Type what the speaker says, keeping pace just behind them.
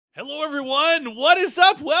Hello, everyone. What is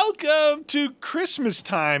up? Welcome to Christmas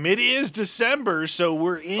time. It is December, so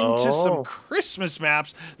we're into some Christmas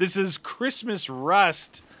maps. This is Christmas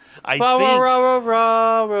Rust. I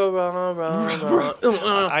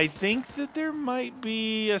think that there might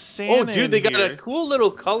be a Santa. Oh, dude, they got a cool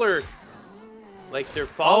little color. Like they're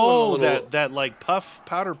following that like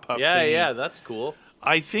powder puff. Yeah, thingy. yeah, that's cool.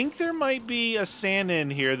 I think there might be a Santa in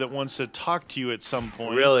here that wants to talk to you at some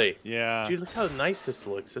point. Really? Yeah. Dude, look how nice this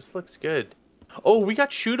looks. This looks good. Oh, we got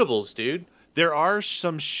shootables, dude. There are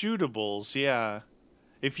some shootables, yeah.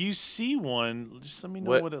 If you see one, just let me know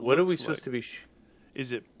what it looks like. What are we supposed to be?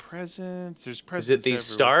 Is it presents? There's presents. Is it these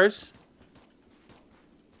stars?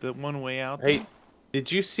 The one way out Hey, there?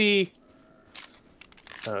 did you see?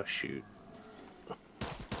 Oh, shoot.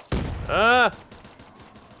 Ah!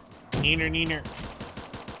 Neener, neener.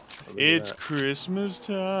 It's Christmas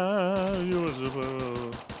time.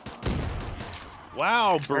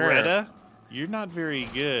 Wow, Beretta. You're not very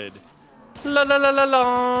good. La la la la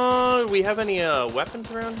la. We have any weapons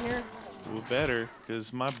around here? Well, better,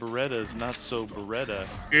 because my Beretta is not so Beretta.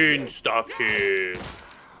 In stocking.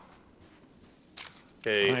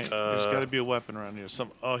 Okay. Right, there's got to be a weapon around here.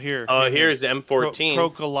 Here. Oh, here's the M14.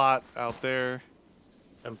 Crocolot out there.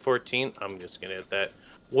 M14. I'm just gonna hit that.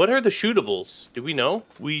 What are the shootables? Do we know?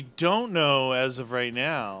 We don't know as of right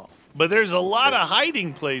now. But there's a lot of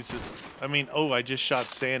hiding places. I mean, I just shot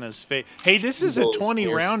Santa's face. Hey, this is a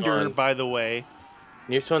 20-rounder, by the way.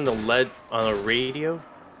 You're on the lead on a radio?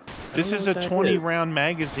 This is a 20-round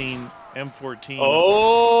magazine, M14.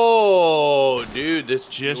 Oh, dude, this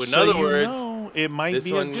just in other words, it might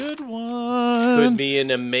be a good one. Could be an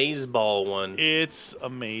amazeball one. It's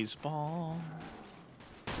amazeball.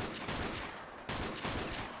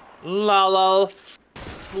 La la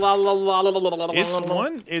la la la la la la.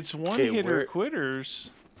 It's one hitter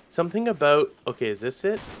quitters. Something about is this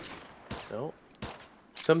it? No.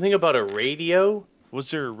 Something about a radio.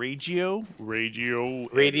 Was there a radio?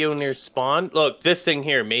 Radio near spawn. Look, this thing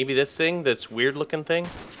here. Maybe this thing. This weird looking thing.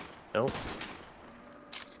 No.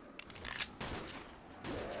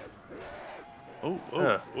 Oh.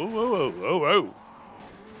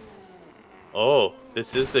 Oh,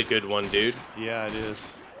 this is the good one, dude. Yeah, it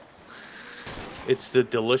is. It's the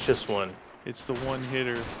delicious one. It's the one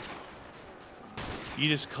hitter. You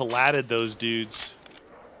just collatted those dudes.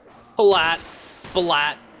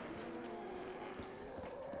 Splat.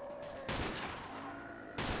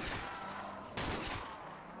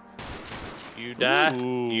 You die.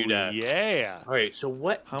 Ooh, you die. Yeah. All right. So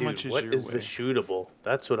what? How much is what your is the shootable?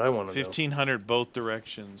 That's what I want to know. 1,500 both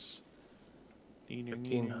directions.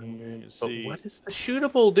 1,500. But what is the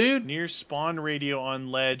shootable, dude? Near spawn radio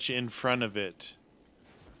on ledge in front of it.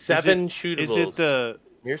 7 shootables. Is it the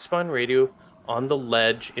near spawn radio on the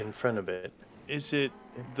ledge in front of it? Is it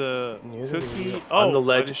the cookie? On the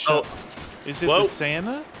ledge. Is it the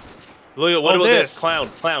Santa? Look at what about this clown?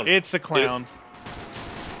 It's the clown.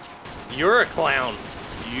 Dude. You're a clown.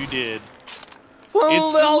 You did.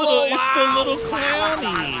 It's the little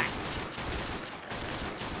clowny.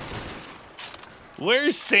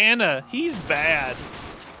 Where's Santa? He's bad.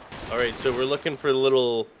 All right, so we're looking for the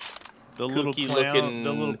little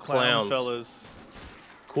clown fellas.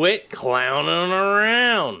 Quit clowning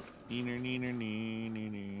around.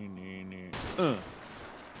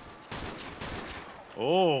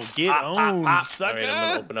 Oh, get on, sucker! All right, I'm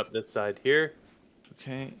gonna open up this side here.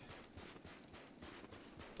 Okay.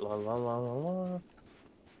 La la la la la.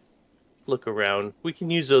 Look around. We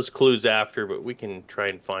can use those clues after, but we can try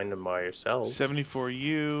and find them by ourselves.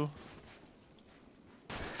 74U.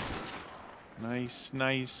 Nice.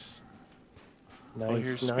 Nice,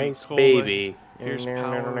 baby. Here's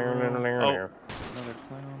power. Another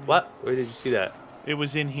clown. What? Where did you see that? It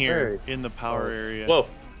was in here, in the power area. Whoa.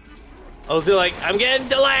 I was like, I'm getting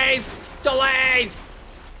delays!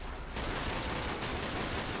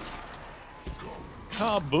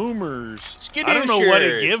 Boomers. I don't know what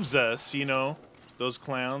it gives us, those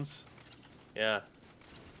clowns. Yeah.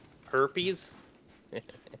 Herpes?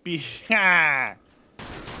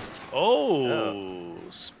 Oh,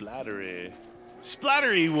 splattery.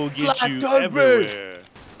 Splattery will get you everywhere.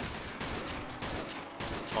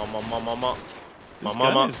 Mama. This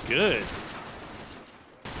gun is good.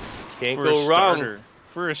 Can't go wrong.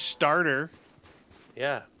 For a starter.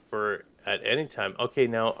 Yeah, for at any time. Okay,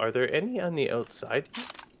 now, are there any on the outside?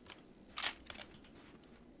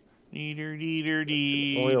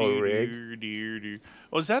 Oil rig.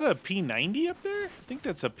 Oh, is that a P90 up there? I think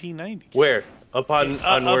that's a P90. Where? Up on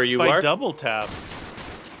where you are? Double tap.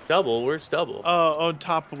 Double? Where's double? On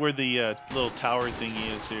top where the little tower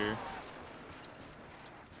thingy is here.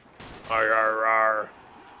 Arr.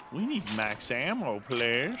 We need max ammo,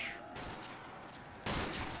 please.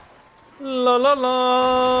 La la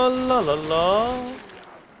la la la la.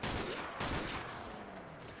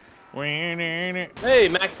 Hey,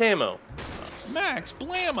 max ammo. Max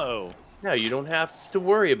blammo. Now you don't have to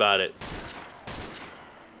worry about it.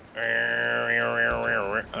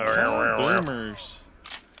 Boomers.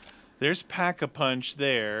 There's Pack-a-Punch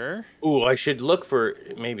there. Ooh, I should look for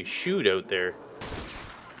maybe shoot out there.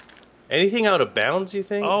 Anything out of bounds, you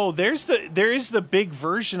think? Oh, there is the big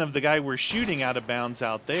version of the guy we're shooting out of bounds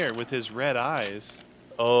out there with his red eyes.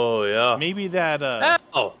 Oh, yeah. Maybe that,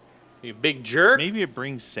 Ow! You big jerk. Maybe it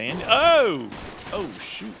brings sand. Oh! Oh,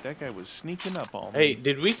 shoot. That guy was sneaking up on me. Hey,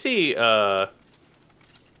 did we see, Jug?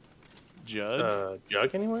 Jug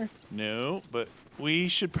anywhere? No, but we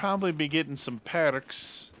should probably be getting some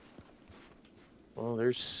perks. Well,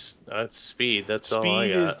 that's speed. That's all I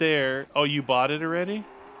got. Speed is there. Oh, you bought it already?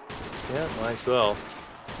 Yeah, might as well.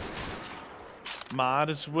 Might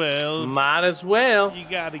as well. Might as well. You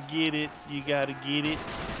gotta get it. You gotta get it.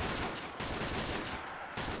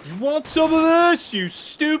 You want some of this, you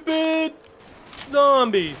stupid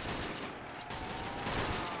zombie?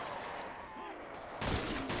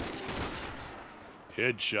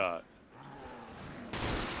 Headshot.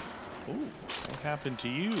 Ooh, what happened to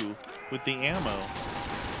you with the ammo?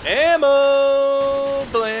 Ammo!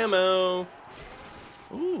 Blammo!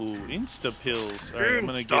 Ooh, insta pills. All right, I'm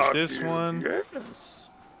gonna get this one. Yes.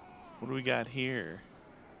 What do we got here?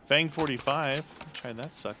 Fang 45. Try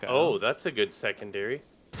that sucker out. Oh, that's a good secondary.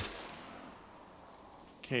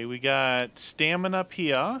 Okay, we got stamina up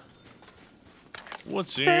here.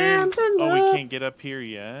 What's in? Oh, we can't get up here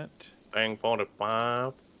yet. Bang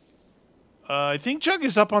 45. I think Jug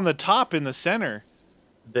is up on the top in the center.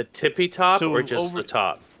 The tippy top So or just over- the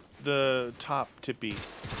top? The top tippy.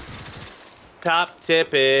 Top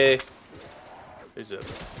tippy. There's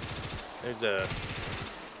a.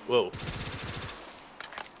 Whoa. I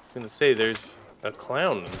was gonna say there's a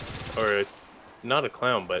clown, or not a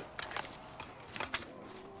clown, but.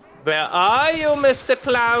 Where are you, Mr.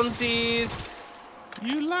 Clownsies?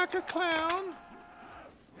 You like a clown?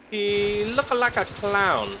 He look like a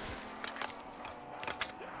clown.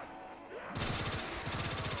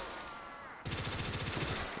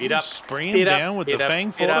 Beat up. Spray him down with the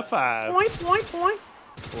Fang 45. Point, point, point.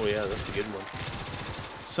 Oh yeah, that's a good one.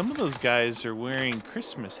 Some of those guys are wearing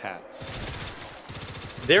Christmas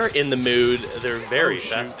hats. They're in the mood. They're very shoot.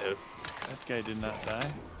 festive. That guy did not die.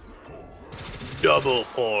 Double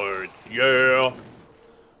horde, yeah.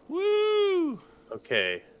 Woo!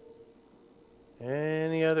 Okay.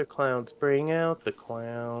 Any other clowns? Bring out the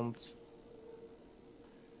clowns.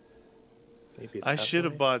 Maybe I that should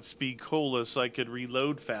have way? bought Speed Cola so I could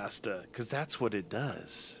reload faster, because that's what it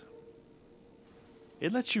does.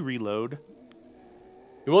 It lets you reload.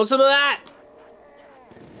 You want some of that?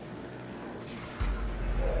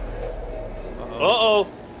 Uh-oh.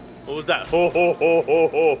 What was that? Ho, ho, ho, ho,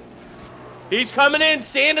 ho. He's coming in.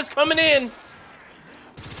 Santa's coming in.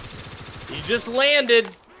 He just landed.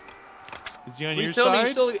 Is he on Please your tell me side?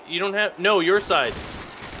 you still, you don't have... No, your side.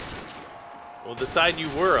 Well, the side you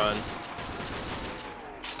were on.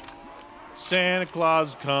 Santa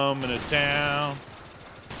Claus coming to town.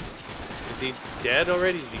 Is he dead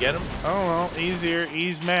already? Did you get him? I don't know. He's here.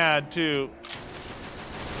 He's mad, too.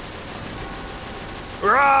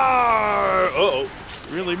 Roar! Uh-oh.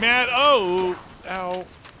 Really mad. Oh! Ow. Wow,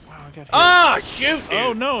 I got hit. Ah, shoot, dude.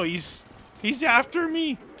 Oh, no. He's after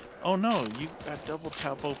me. Oh, no. You got double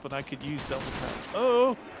tap open. I could use double tap.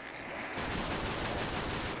 Oh.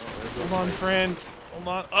 Hold on, friend. Hold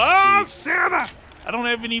on. Oh, Santa! I don't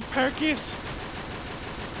have any perkins.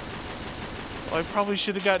 Oh, I probably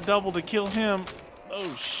should have got double to kill him.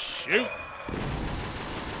 Oh, shoot.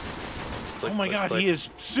 Click, Oh, my click, God. click. He is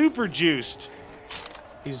super juiced.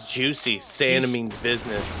 He's juicy. Santa He's- means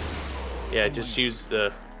business. Yeah, just use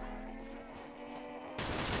the...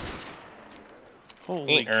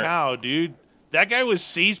 Holy cow, dude. That guy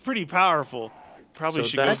he's pretty powerful. Probably So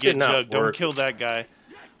should go that get did not Jug. Don't work. kill that guy.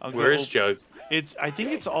 Where's Jug? I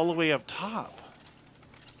think it's all the way up top.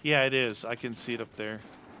 Yeah, it is. I can see it up there.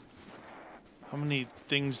 How many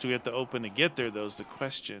things do we have to open to get there, though, is the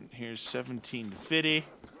question. Here's 1750.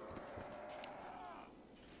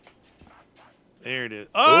 There it is.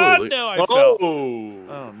 Oh, Holy- no, I fell. Oh!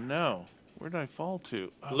 Oh, no. Where did I fall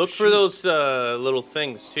to? Oh, Look for shoot. those little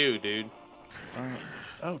things, too, dude.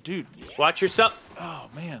 Oh, dude. Watch yourself. Oh,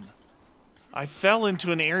 man. I fell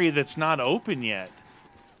into an area that's not open yet.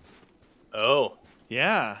 Oh.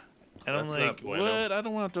 Yeah. And I'm That's not like, bueno. what? I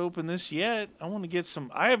don't want to open this yet. I want to get some.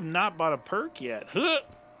 I have not bought a perk yet. Huh.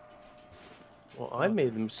 Well, I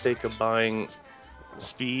made the mistake of buying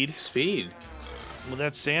Speed. Speed. Well,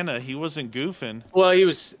 that's Santa. He wasn't goofing. Well,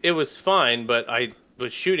 it was fine, but I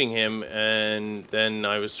was shooting him, and then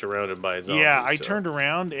I was surrounded by zombies. Yeah, I turned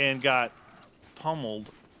around and got pummeled.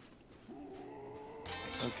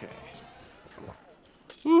 Okay.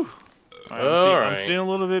 Whew. I'm feeling a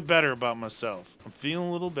little bit better about myself. I'm feeling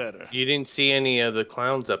a little better. You didn't see any of the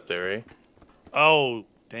clowns up there, eh? Oh,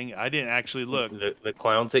 dang it. I didn't actually look. The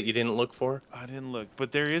clowns that you didn't look for? I didn't look.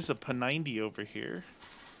 But there is a P90 over here.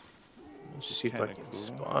 Let's see if I can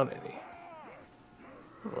spot any.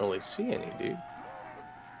 I don't really see any, dude.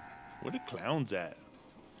 Where the clowns at?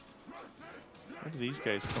 Where do these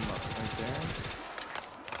guys come up? Right there?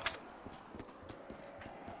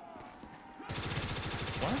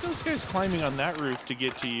 Why are those guys climbing on that roof to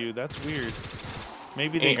get to you? That's weird.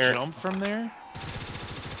 Maybe they jump from there?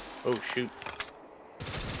 Oh, shoot.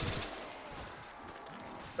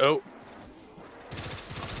 Oh.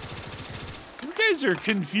 You guys are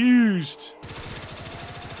confused.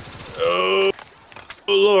 Oh,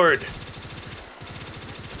 Lord.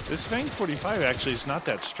 This Fang 45 actually is not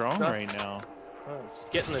that strong right now. Oh, it's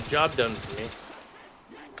getting the job done for me.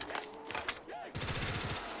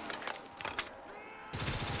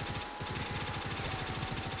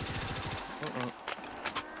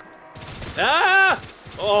 Ah!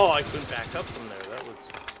 Oh, I couldn't back up from there. That was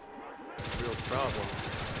a real problem.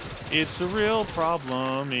 It's a real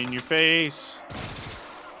problem in your face.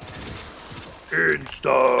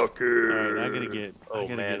 Stalker. All right, I gotta get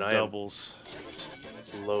doubles.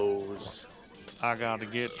 Lows. I gotta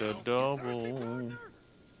get the double.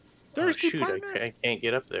 Thirsty shoot, I can't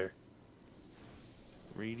get up there.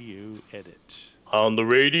 Radio edit. On the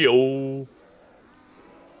radio.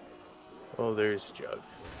 Oh, there's Jug.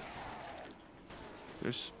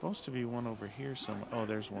 There's supposed to be one over here somewhere. Oh,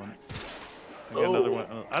 there's one. I got another one.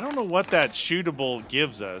 I don't know what that shootable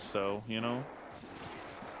gives us, though, you know?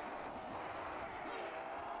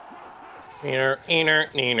 Neener.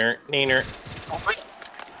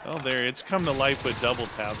 Oh, there. It's come to life with double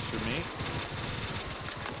taps for me.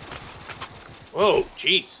 Whoa,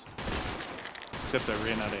 jeez. Except I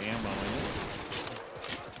ran out of ammo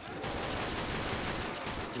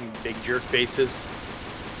in it. Big jerk faces.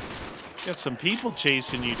 Got some people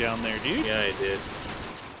chasing you down there, dude. Yeah, I did.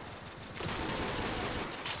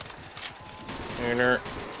 Neener.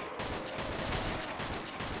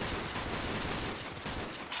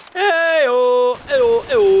 Hey-oh, hey-oh,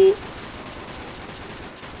 hey-oh.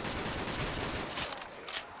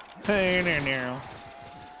 Hey there.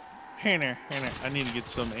 Hey there. I need to get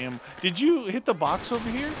some ammo. Did you hit the box over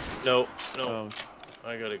here? No. Oh.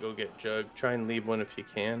 I gotta go get Jug. Try and leave one if you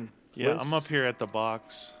can. Yeah, I'm up here at the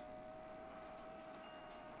box.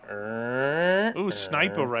 Ooh,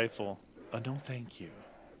 sniper rifle. No, thank you.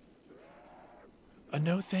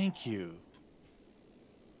 No, thank you.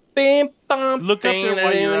 Look up there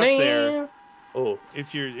while you're up there. Oh,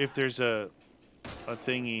 if there's a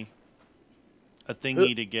thingy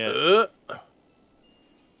to get.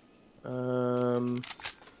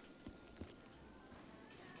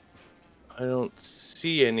 I don't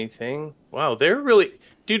see anything. Wow, they're really,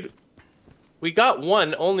 dude. We got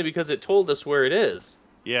one only because it told us where it is.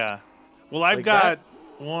 Yeah. Well, I've got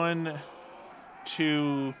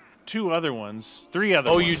two other ones. 3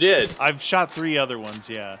 other ones. Oh, you did? I've shot 3 other ones,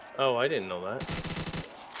 yeah. Oh, I didn't know that.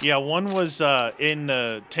 Yeah, one was in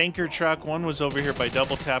the tanker truck, one was over here by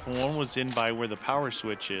Double Tap, and one was in by where the power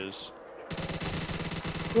switch is.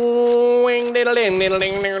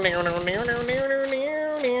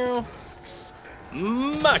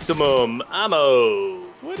 Maximum ammo.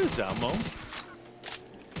 What is ammo?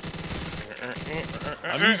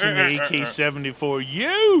 I'm using the AK-74.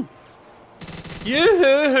 You!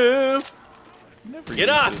 Yoo-hoo! Never get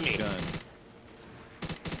off me! Gun.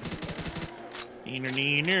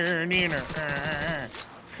 Neener.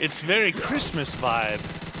 It's very Christmas vibe.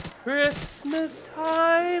 Christmas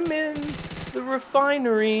time in the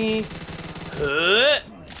refinery.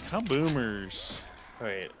 Kaboomers.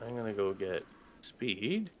 Alright, I'm gonna go get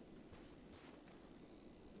speed.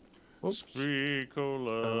 Oops. Speed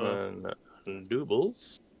cola.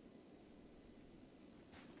 Doubles.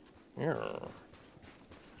 Yeah.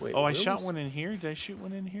 Wait, oh, I shot one in here. Did I shoot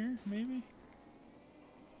one in here? Maybe?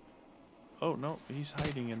 Oh, no. He's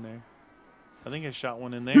hiding in there. I think I shot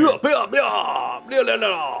one in there.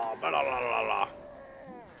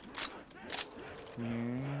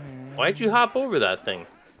 Why'd you hop over that thing?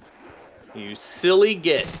 You silly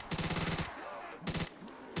git.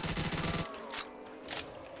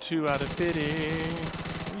 2 out of 50.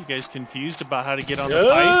 Are you guys confused about how to get on the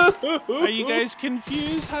pipe? Are you guys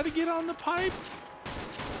confused how to get on the pipe?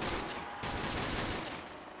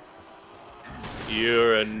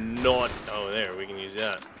 You're a not. Oh, there, we can use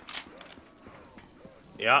that.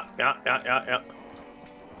 Yeah.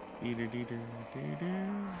 Do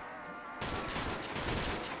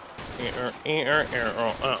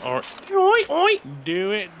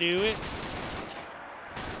it.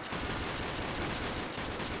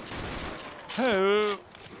 Oh.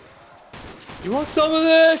 You want some of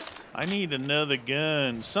this? I need another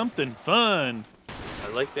gun. Something fun. I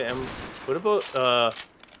like the M. What about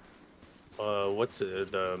what's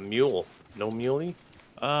it? The mule? No muley?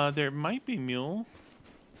 There might be mule.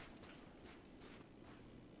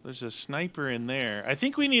 There's a sniper in there. I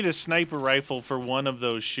think we need a sniper rifle for one of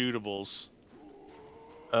those shootables.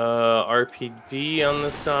 RPD on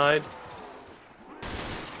the side.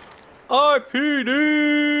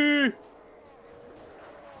 RPD!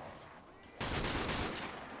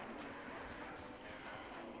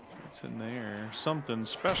 What's in there? Something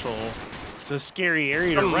special. It's a scary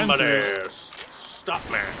area to run through. Stop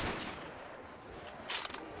me.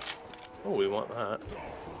 Oh, we want that.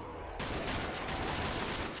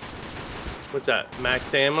 What's that?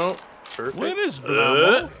 Max ammo? Perfect. What is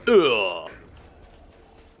Blamo?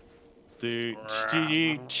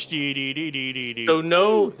 So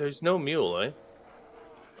no, there's no mule, eh?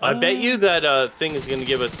 I bet you that thing is gonna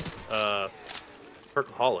give us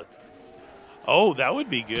Perkaholic. Oh, that would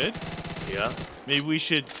be good. Yeah. Maybe we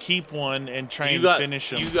should keep one and try and finish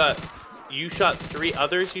them. You shot 3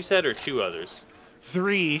 others, you said, or 2 others?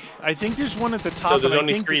 3. I think there's one at the top. So there's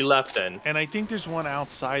only 3 left then. And I think there's one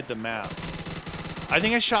outside the map. I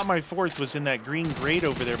think I shot my 4th was in that green grate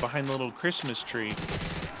over there behind the little Christmas tree.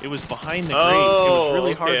 It was behind the grate. It was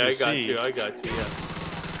really hard to see. I got you, yeah.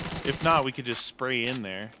 If not, we could just spray in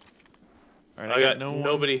there. All right, I got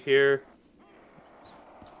nobody here.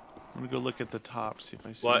 I'm gonna go look at the top, see if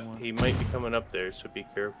I see one. one. He might be coming up there, so be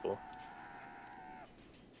careful.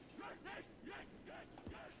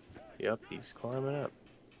 Yep, he's climbing up.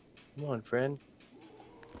 Come on, friend.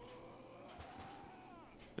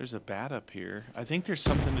 There's a bat up here. I think there's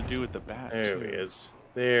something to do with the bat. There too. he is.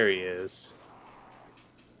 There he is.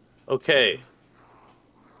 Okay.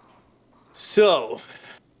 So,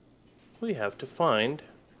 we have to find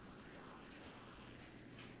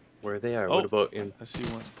where they are. Oh, what about in? I see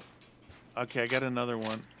one. Okay, I got another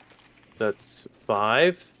one. That's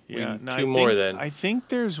 5? Yeah, no, 2 more then. I think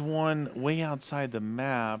there's one way outside the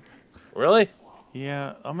map. Really?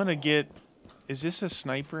 Yeah, I'm gonna get... Is this a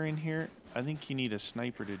sniper in here? I think you need a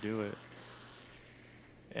sniper to do it.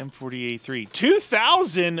 M40A3.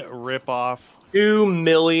 2,000 ripoff. $2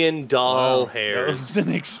 million Wow, hairs. that was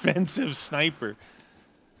an expensive sniper.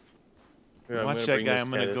 Here, Watch that guy. I'm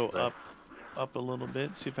gonna go up a little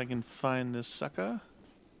bit. See if I can find this sucker.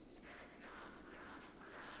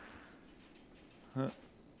 Huh.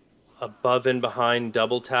 Above and behind,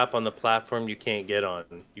 double tap on the platform you can't get on.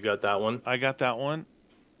 You got that one? I got that one.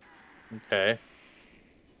 Okay.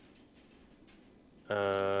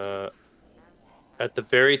 At the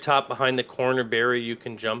very top behind the corner barrier you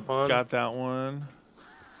can jump on. Got that one.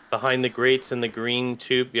 Behind the grates and the green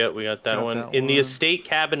tube. Yeah, we got that one. In the estate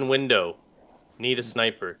cabin window. Need a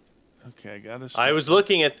sniper. Okay, I got a sniper. I was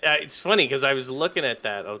looking at... it's funny because I was looking at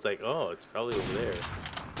that. I was like, oh, it's probably over there.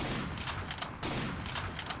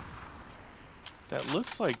 That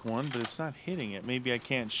looks like one, but it's not hitting it. Maybe I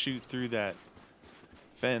can't shoot through that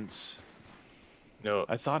fence. No.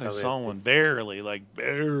 I thought I saw one. Barely, like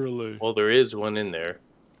barely. Well, there is one in there.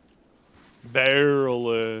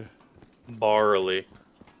 Barely. Barley.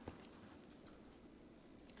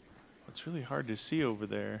 It's really hard to see over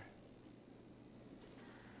there.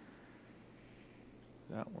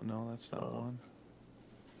 That one? No, that's not one.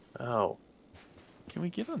 Oh. Can we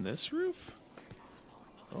get on this roof?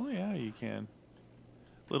 Oh, yeah, you can.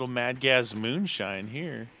 Little Mad Gas Moonshine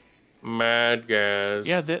here. Mad Gas.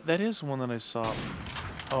 Yeah, that is one that I saw.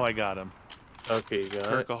 Oh, I got him. Okay, you got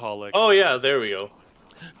Perkaholic. it. Oh, yeah, there we go.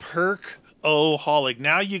 Perk-o-holic.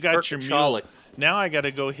 Now you got your mule. Perkaholic. Now I got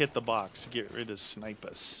to go hit the box to get rid of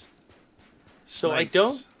Snipus. So I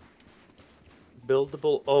don't...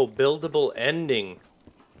 buildable ending.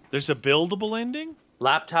 There's a buildable ending?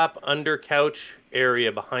 Laptop under couch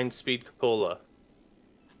area behind Speed Cola.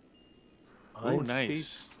 Oh,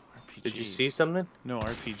 nice. RPG. Did you see something? No,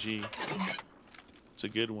 RPG. It's a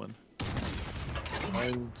good one.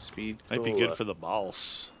 Behind Speed Cola. Might be good for the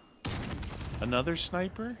boss. Another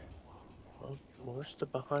sniper? Well, where's the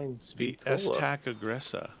behind Speed The Cola? S-Tac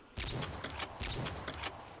Aggressa.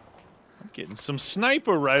 I'm getting some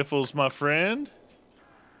sniper rifles, my friend.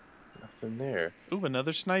 Nothing there. Ooh,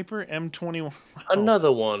 another sniper? M21.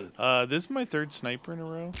 Another one. This is my 3rd sniper in a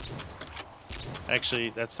row.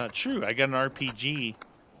 Actually, that's not true. I got an RPG.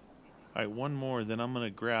 All right, one more, then I'm gonna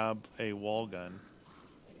grab a wall gun.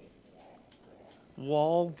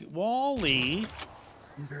 Wally.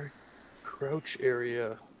 Crouch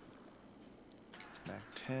area. Mac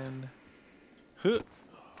 10. Huh.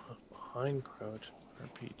 Behind crouch.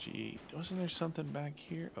 RPG. Wasn't there something back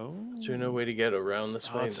here? Oh. Is there no way to get around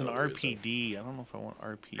this way? It's an RPD. I don't know if I want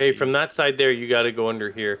RPD. Hey, from that side there, you got to go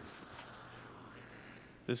under here.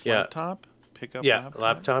 This laptop? Pick up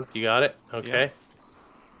laptop. You got it? Okay.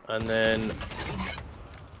 Yeah. And then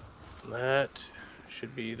that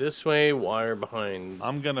should be this way. Wire behind.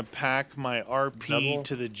 I'm going to pack my RP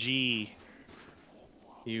to the G.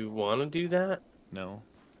 You want to do that? No.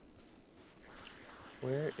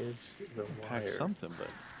 Where is the wire? Pack something, but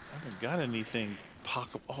I haven't got anything.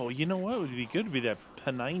 Oh, you know what would be good? Would be that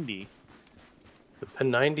P90. The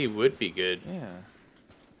P90 would be good. Yeah.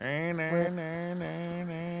 Why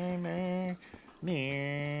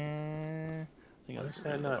is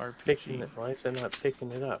that not picking it? Why is that not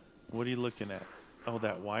picking it up? What are you looking at? Oh,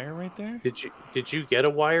 that wire right there? Did you get a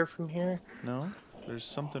wire from here? No. There's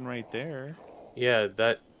something right there. Yeah,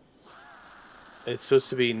 it's supposed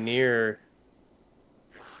to be near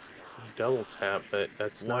double tap, but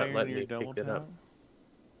that's not letting me pick it up.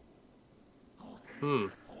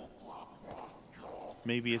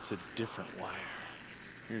 Maybe it's a different wire.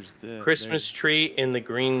 Here's this. Christmas tree in the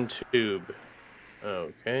green tube.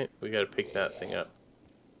 Okay, we gotta pick that thing up.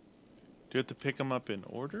 Do you have to pick them up in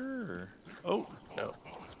order? Or? Oh. No.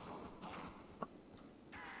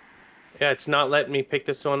 Yeah, it's not letting me pick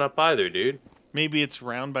this one up either, dude. Maybe it's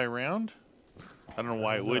round by round? I don't know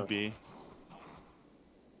why it would be.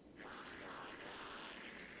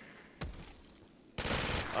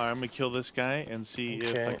 Alright, I'm gonna kill this guy and see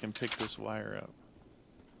if I can pick this wire up.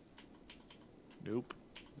 Nope.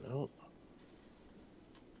 Nope.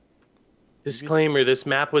 Disclaimer, this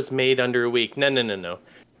map was made under a week. No.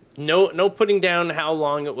 No putting down how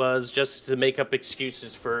long it was just to make up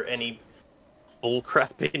excuses for any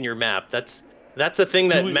bullcrap in your map. That's a thing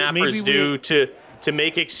that mappers do to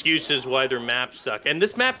make excuses why their maps suck. And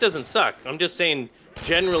this map doesn't suck. I'm just saying,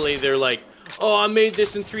 generally, they're like, oh, I made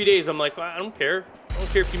this in 3 days. I'm like, well, I don't care. I don't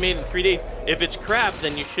care if you made it in 3 days. If it's crap,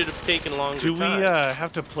 then you should have taken longer time. Do we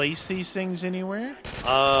have to place these things anywhere?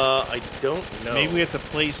 I don't know. Maybe we have to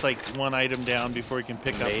place, like, one item down before we can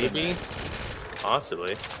pick up the next.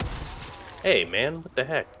 Possibly. Hey, man, what the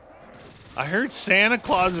heck? I heard Santa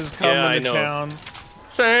Claus is coming to town.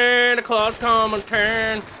 Santa Claus coming to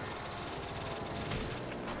town.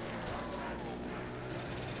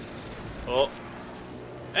 Oh.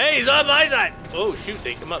 Hey, he's on my side. Oh, shoot,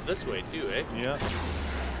 they come up this way, too, eh? Yeah.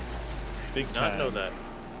 Big time. Not know that.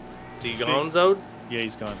 Is he gone, Zode? Yeah,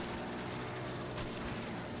 he's gone.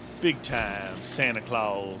 Big time, Santa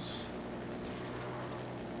Claus.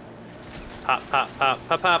 Pop, pop, pop,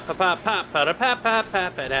 pop, pop, pop, pop, pop, pop, pop, pop,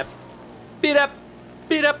 pop, pop, beat up,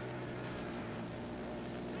 beat up.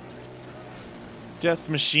 Death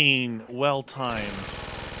machine, well timed.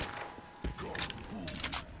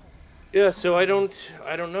 Yeah, so I don't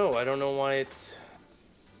know. I don't know why it's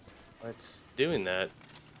doing that.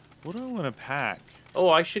 What do I want to pack? Oh,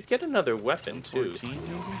 I should get another weapon too. 14,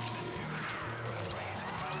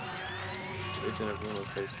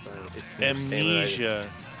 maybe? Amnesia.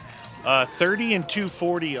 30 and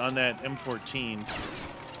 240 on that M14.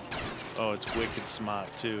 Oh, it's wicked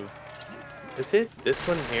smart too. Is it this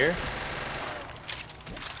one here?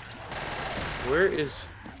 Where is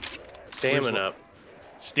stamina?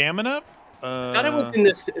 Stamina? I thought it was in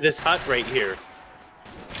this hut right here.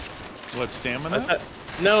 What, stamina?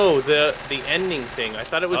 No, the ending thing. I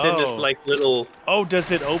thought it was in this like little. Oh,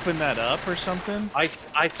 does it open that up or something? I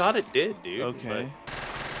thought it did, dude. Okay.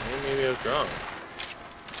 Maybe I was wrong.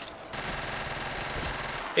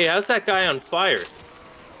 Hey, how's that guy on fire?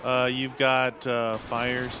 You've got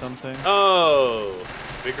fire something. Oh,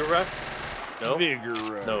 Vigor Rush? No. Vigor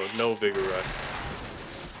Rush. No Vigor Rush.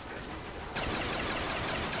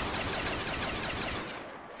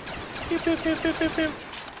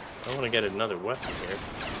 I want to get another weapon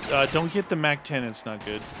here. Don't get the Mac 10. It's not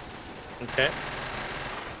good. Okay.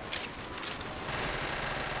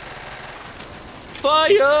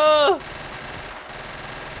 Fire!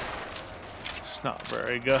 It's not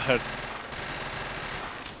very good.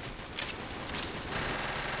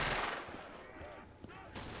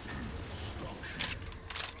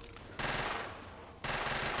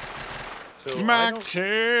 So Mac 10.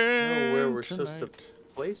 Know where we're supposed to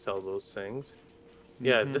place all those things.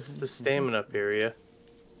 Yeah, this is the stamina up area.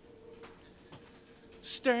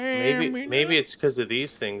 Stamina. Maybe it's because of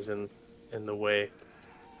these things in the way.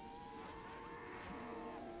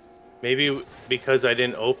 Maybe because I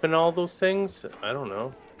didn't open all those things. I don't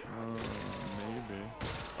know. Maybe.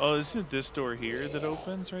 Oh, isn't this door here that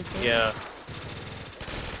opens right there? Yeah.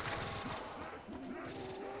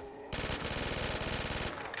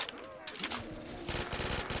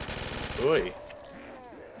 Boy.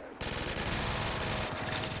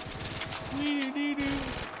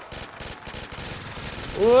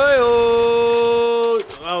 Whoa!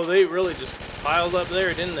 Oh, they really just piled up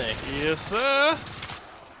there, didn't they? Yes, sir.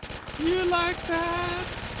 You like that?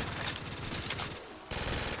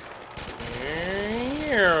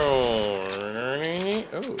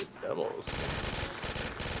 Oh, doubles.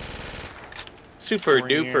 Super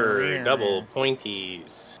duper double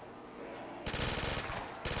pointies.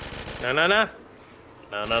 Na na na.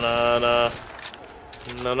 Na na na na.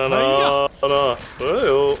 Na na na na.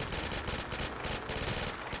 Oh.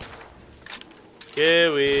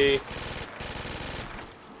 Kiwi.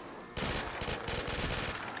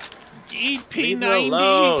 Eat P90. Leave me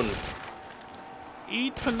alone.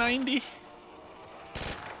 Eat P90.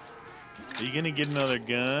 Are you gonna get another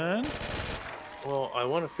gun? Well, I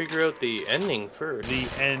want to figure out the ending first. The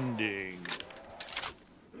ending.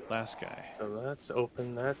 Last guy. So that's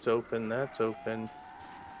open, that's open, that's open.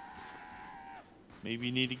 Maybe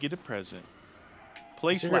you need to get a present.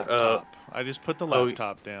 Place there, laptop. I just put the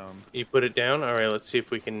laptop down. You put it down? All right, let's see if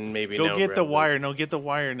we can maybe Go now get the grab wire. this. No, get the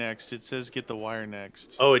wire next. It says get the wire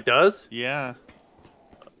next. Oh, it does? Yeah.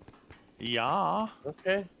 Yeah.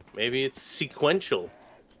 Okay. Maybe it's sequential.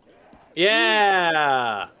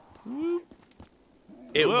 Yeah!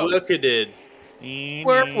 It worked.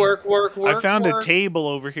 Work. I found a table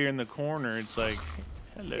over here in the corner. It's like,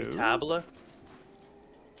 hello. A tabla?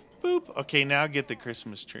 Boop. Okay, now get the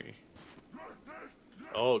Christmas tree.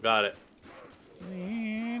 Oh, got it.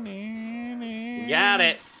 Got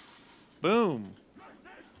it. Boom.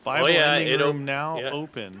 Bible ending room now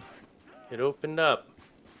open. It opened up.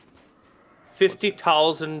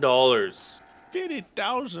 $50,000.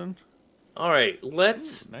 50,000. All right,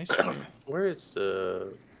 let's. Ooh, nice. Where is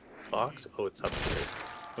the box? Oh, it's up here.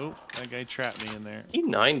 Oh, that guy trapped me in there.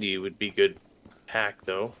 P90 would be good pack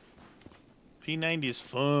though. P90 is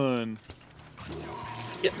fun.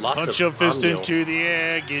 Get lots Punch of your fist ammo. into the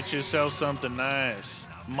air. Get yourself something nice.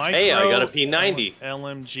 Micro Hey, I got a P90.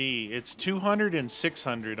 LMG. It's 200 and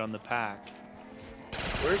 600 on the pack.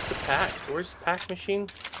 Where's the pack? Where's the pack machine?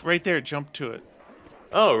 Right there. Jump to it.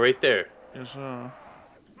 Oh, right there. Yes, Uh-oh.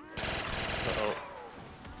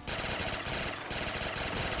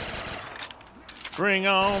 Bring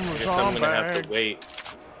on the I guess I'm gonna have bag. to wait.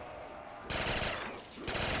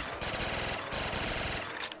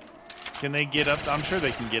 Can they get up? I'm sure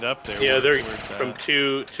they can get up there. Yeah, they're where it's from at.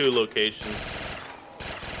 two locations.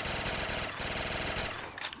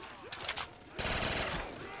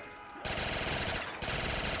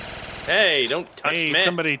 Hey, don't touch me. Hey,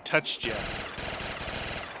 somebody touched you.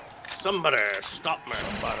 Somebody stop me.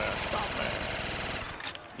 Somebody stop me.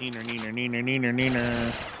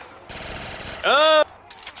 Neener. Oh!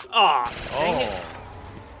 Aw, dang it. Oh,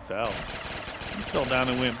 fell. You fell down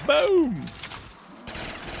and went boom.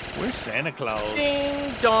 Where's Santa Claus?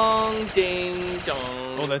 Ding dong, ding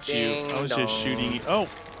dong. Oh, that's you. ding, I was dong. just shooting. Oh,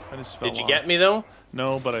 I just fell Did you off. get me though?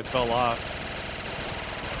 No, but I fell off.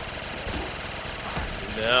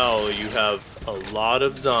 Now you have a lot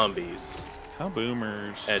of zombies How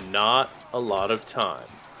boomers. and not a lot of time.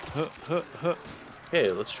 Huh.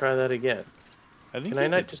 Okay, let's try that again. I think Can I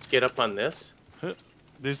not just get up on this?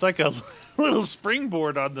 There's like a little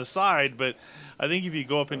springboard on the side, but I think if you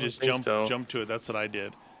go up and just think jump to it, that's what I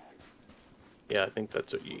did. Yeah, I think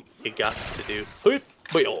that's what you got to do. Hup,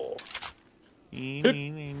 boyo.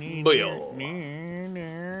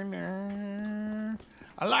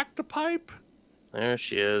 I like the pipe. There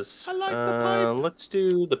she is. I like the pipe. Let's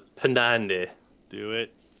do the panande. Do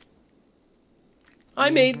it. I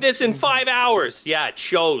made this in 5 hours. Yeah, it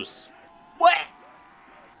shows. What?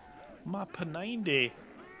 My P90.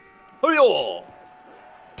 Hoyo!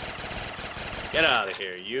 Get out of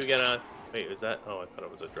here. You gonna... Wait, was that... Oh, I thought it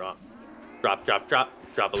was a drop. Drop. Drop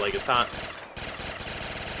it like it's hot.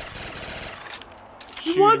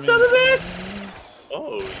 You want some of this?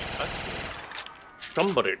 Oh, you touched me.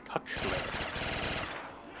 Somebody touched me.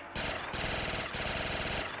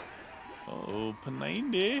 Oh,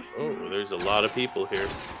 P90. Oh, there's a lot of people here.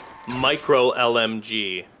 Micro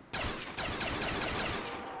LMG.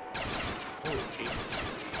 Oh, jeez.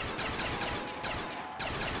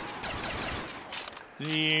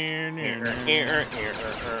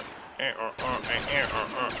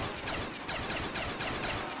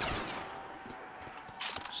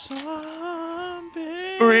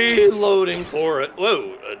 Zombie. Reloading for it.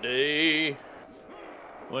 Whoa, a day.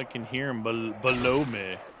 Well, I can hear him below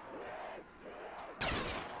me.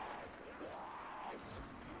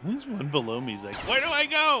 There's one below me. He's like, where do I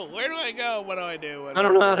go? Where do I go? What do I do? I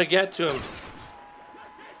don't know how to get to him.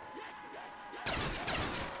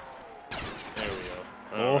 There we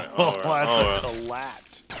go. That's a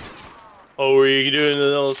collat. Oh, were you doing the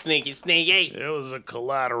little sneaky? It was a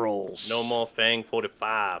collaterals. No more Fang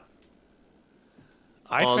 45.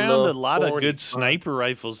 I found a lot of good sniper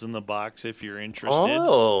rifles in the box if you're interested.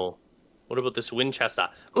 Oh. What about this Winchester?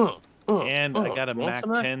 And I got a Mac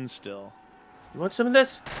 10 still. You want some of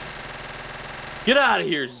this? Get out of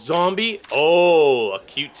here, zombie. Oh, a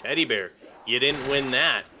cute teddy bear. You didn't win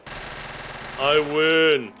that. I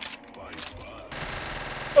win.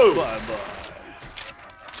 Oh. Bye-bye.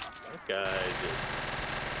 That guy just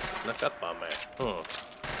snuck up on me.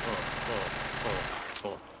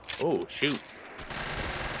 Oh, shoot.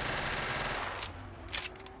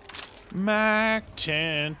 Mac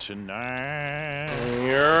 10 tonight.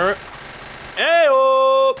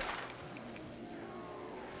 Hey-oh!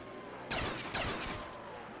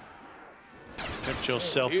 Got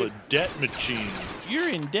yourself a debt machine. You're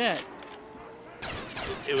in debt.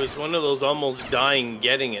 It was one of those almost dying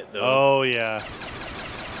getting it, though. Oh, yeah.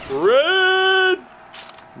 Red!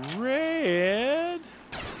 Red.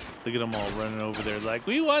 Look at them all running over there like,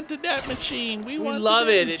 we want the debt machine. We love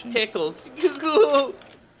it. It tickles.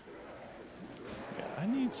 I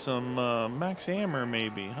need some max hammer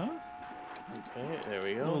maybe, huh? Okay, there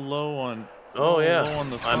we go. A little low on... Oh, yeah. Low on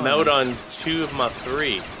the I'm out on 2 of my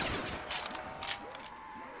 3.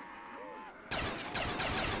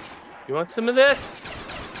 You want some of this?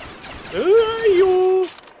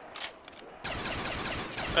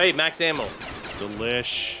 Hey, max ammo.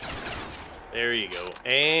 Delish. There you go.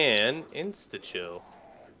 And insta-chill.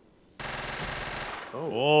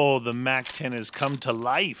 Oh, the Mac 10 has come to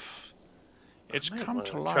life. It's come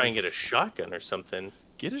to life. Try and get a shotgun or something.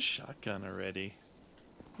 Get a shotgun already.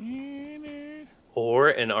 Or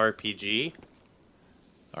an RPG.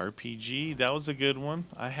 RPG, that was a good one.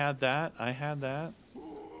 I had that.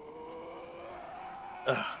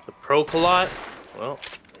 The Procolot. Well,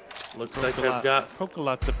 looks like I've got...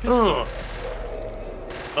 Procolot's a pistol.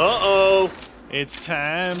 Uh-oh. It's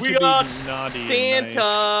time to We be got naughty Santa and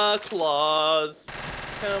nice. Claus.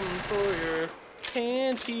 Come for your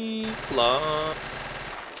panty claw.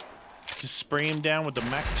 Just spray him down with the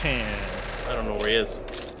Mac 10. I don't know where he is.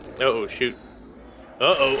 Uh-oh, shoot.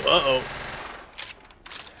 Uh-oh.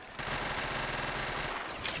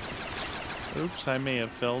 Oops, I may have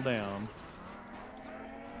fell down.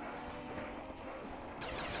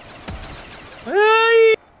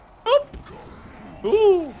 Hey!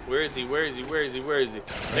 Ooh! Where is he? There he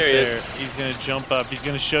is. He's gonna jump up. He's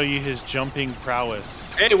gonna show you his jumping prowess.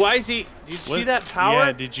 Hey, why is he... Did you see that power?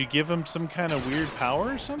 Yeah, did you give him some kind of weird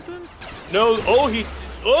power or something? No. Oh, he...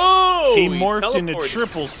 Oh! He morphed into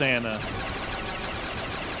Triple Santa.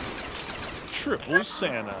 Triple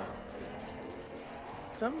Santa.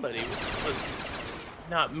 Somebody was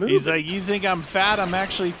not moving. He's like, you think I'm fat? I'm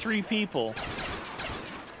actually 3 people.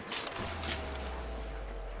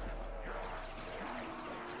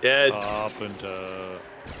 Dead. Up into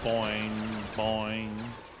boing, boing.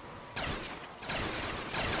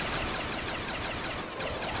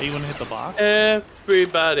 Hey, you want to hit the box?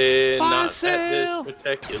 Everybody Fire not sale. at this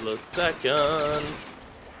particular second.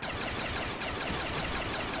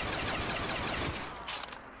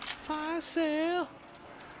 Fire sale.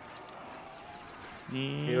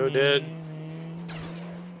 You're dead.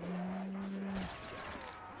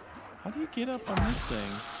 How do you get up on this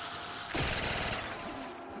thing?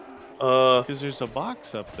 Because there's a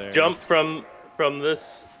box up there. Jump from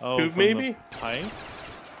this tube, from maybe? the pipe?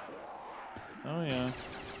 Oh, yeah.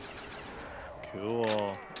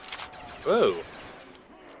 Cool. Whoa.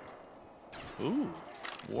 Ooh,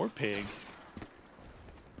 War Pig.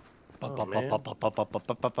 Oh, man. I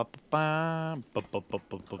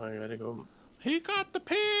gotta go. He got the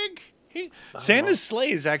pig. Santa's sleigh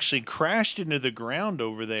has actually crashed into the ground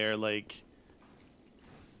over there, like...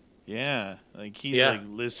 Yeah, like he's like,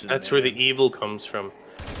 listen. That's man. where the evil comes from.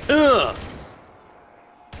 Ugh.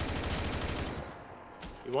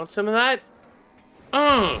 You want some of that?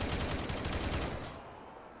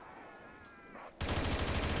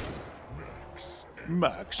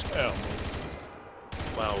 Max ammo.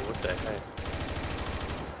 Wow, what the heck?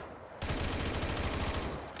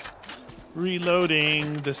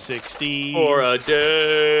 Reloading the 60. For a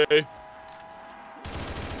day.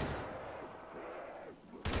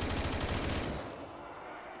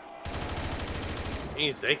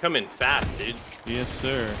 Jeez, they come in fast, dude. Yes,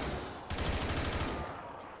 sir.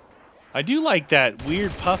 I do like that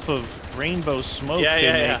weird puff of rainbow smoke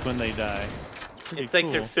they make when they die. It's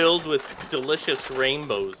like they're filled with delicious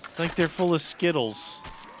rainbows. It's like they're full of Skittles.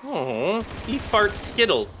 Oh, he farts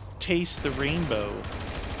Skittles. Taste the rainbow.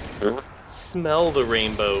 Smell the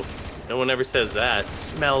rainbow. No one ever says that.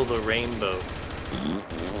 Smell the rainbow.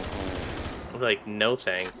 Like, no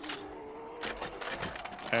thanks.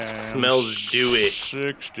 And smells dewy.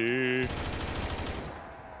 60.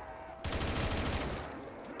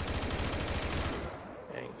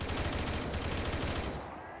 Dang.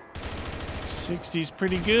 60's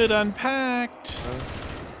pretty good unpacked.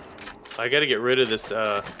 I gotta get rid of this,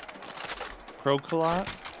 Procolot?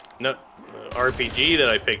 no, RPG that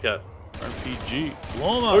I picked up. RPG.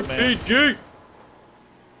 Blow 'em up, man. RPG!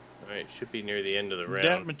 Alright, should be near the end of the round.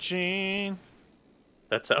 That machine.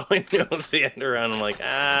 That's how I know it's the end of the round. I'm like,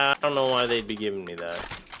 I don't know why they'd be giving me that.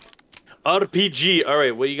 RPG.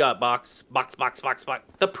 Alright, what do you got, box? Box.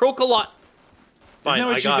 The Procolot. Fine, Isn't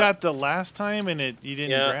that what you got the last time and you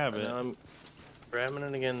didn't grab it? I'm grabbing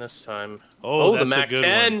it again this time. Oh, that's the Mac a good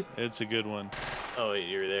 10. one. It's a good one. Oh, wait,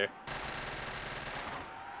 you were there.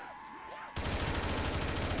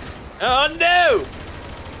 Oh, no!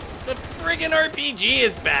 The friggin' RPG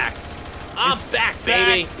is back. I'm back,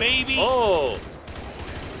 baby. Back, baby. Oh.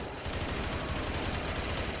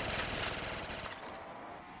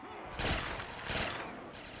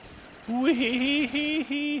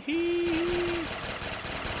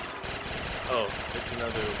 Oh, it's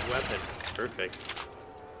another weapon. Perfect.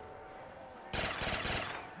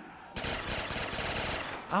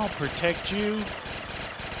 I'll protect you.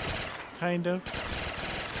 Kind of.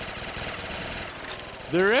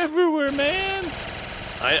 They're everywhere, man.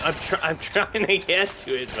 I'm trying to get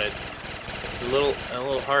to it, but it's a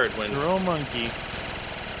little hard when Throw a monkey.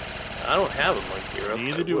 I don't have a monkey. Or else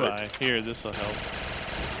Neither do would. I. Here, this will help.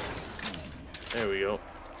 There we go.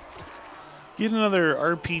 Get another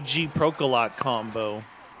RPG Procolot combo.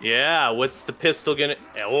 Yeah, what's the pistol gonna...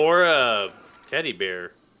 Or a teddy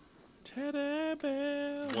bear. Teddy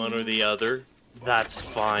bear. One or the other. That's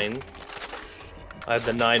fine. I have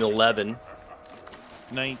the 911.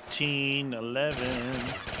 1911.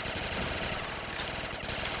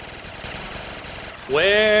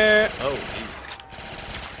 Where? Oh, jeez.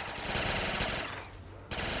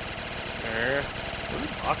 There. Where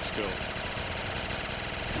did box go?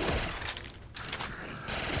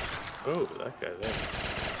 Oh, that guy there.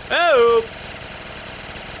 Oh!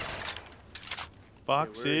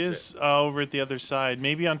 Box Where is is over at the other side.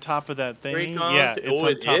 Maybe on top of that thing. Recon? Yeah, it's Oh,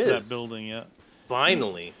 on it top of that is. building, yeah.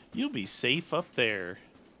 Finally. You'll be safe up there.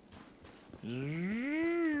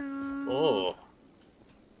 Oh.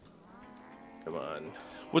 Come on.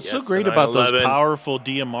 What's Yes, so great the about those 911. powerful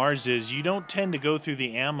DMRs is you don't tend to go through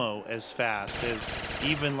the ammo as fast as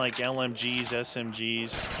even like LMGs,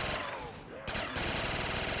 SMGs.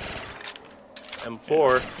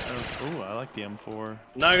 M4. Oh, I like the M4.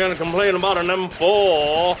 Not gonna complain about an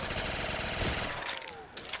M4.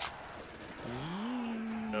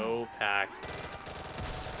 No pack.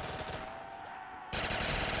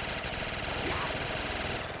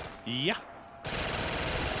 Yeah.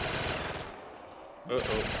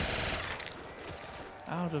 Uh-oh.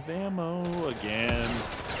 Out of ammo again.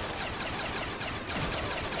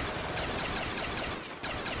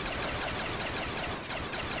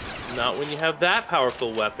 Not when you have that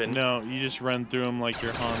powerful weapon. No, you just run through them like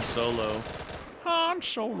you're Han Solo. Han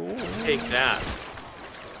Solo. Take that.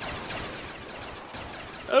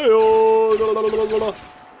 Oh.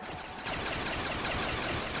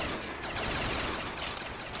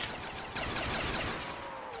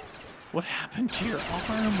 What happened to your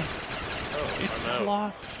arm? Oh, It fell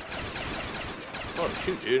off. Oh,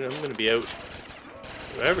 shoot, dude. I'm going to be out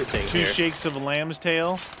of everything Two here. shakes of a lamb's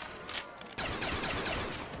tail.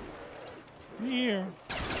 Here.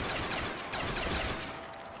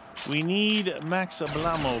 We need Max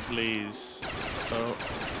Ablamo, please. Oh.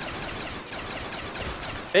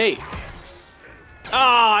 Hey.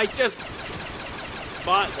 Ah, I just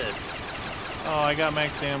bought this. Oh, I got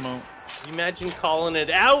max ammo. Can you imagine calling it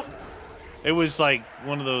out? It was like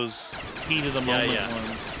one of those heat of the moment yeah.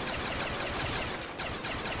 ones.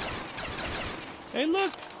 Hey,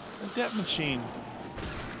 look, a death machine.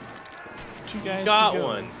 Two guys Got to go.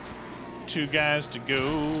 one. Two guys to go.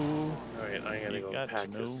 All right, I gotta You go got to pack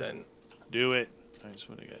this know. then. Do it. That's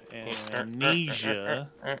what I got. Amnesia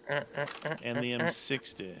and the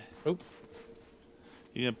M60. Oop.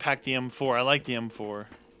 You gonna pack the M4? I like the M4.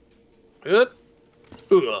 Oop.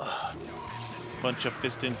 Ugh. Bunch of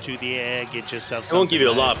fist into the air. Get yourself. I won't give you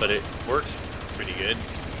a something lot, nice. but it works pretty good.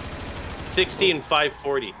 60 and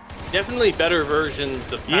 540. Definitely better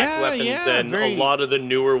versions of pack weapons than a lot of the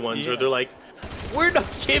newer ones where they're like, we're not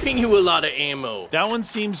giving you a lot of ammo. That one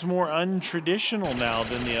seems more untraditional now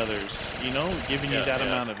than the others. You know, giving you that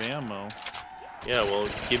amount of ammo. Yeah, well,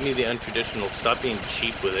 give me the untraditional. Stop being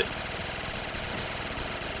cheap with it.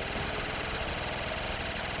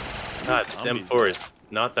 God, this M4 is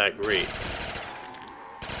not that great.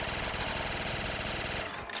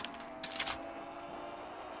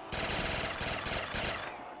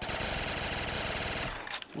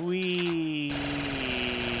 Wee.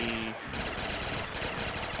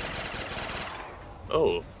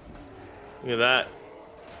 Oh, look at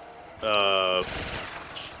that.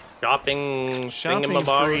 Shopping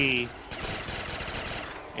free.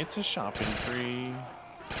 It's a shopping free.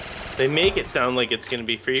 They make it sound like it's gonna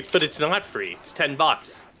be free, but it's not free. It's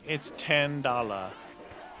 $10. It's $10.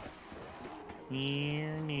 Near.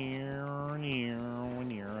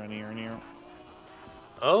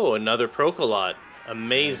 Oh, another Procolot.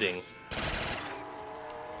 Amazing.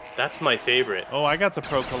 That's my favorite. Oh, I got the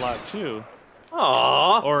Procolot too.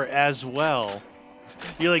 Aww. Or as well.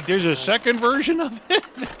 You're like, there's a second version of it?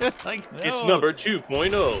 Like, no. It's number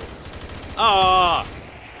 2.0. Ah! I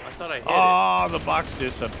thought I hit it. Oh, the box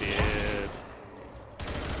disappeared.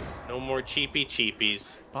 No more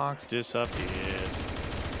cheapies. Box disappeared.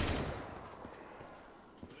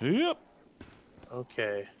 Yep.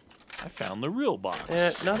 Okay. I found the real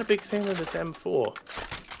box. Not a big fan of this M4.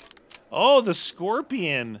 Oh, the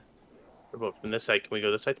Scorpion. What about from this side? Can we go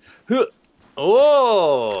this side?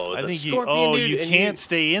 Oh, I think you. Scorpion, Oh, dude, you can't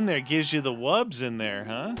stay in there. It gives you the wubs in there,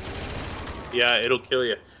 huh? Yeah, it'll kill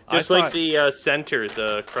you. Just like the center,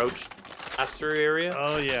 the crouch caster area.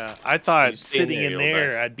 Oh yeah, I thought sitting in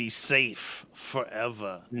there, die. I'd be safe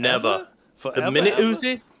forever. Never. Forever. The Mini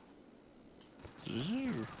Uzi.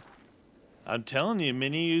 I'm telling you,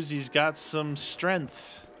 Mini Uzi's got some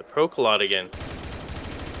strength. The Procolot again.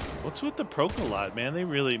 What's with the Procolot, man? They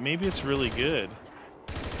really, maybe it's really good.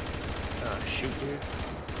 Oh, shoot, dude.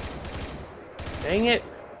 Dang it.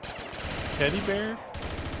 Teddy bear?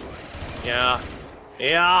 Yeah.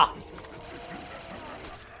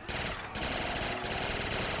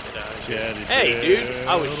 Hey, dude,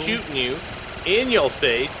 I was shooting you in your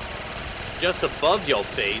face, just above your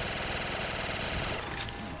face.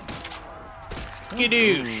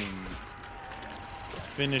 Skadoosh.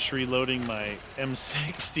 Finish reloading my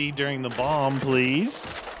M60 during the bomb, please.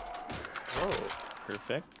 Oh.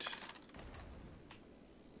 Perfect.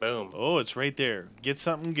 Boom. Oh, it's right there. Get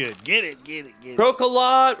something good. Get it.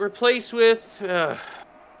 Procolot replaced with...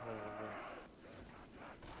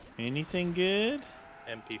 Anything good?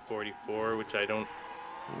 MP44, which I don't...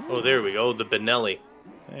 Ooh. Oh, there we go. The Benelli.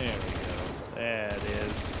 There we go. That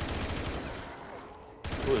is...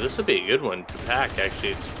 Ooh, this would be a good one to pack, actually.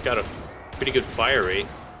 It's got a pretty good fire rate.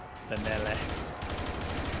 Benelli.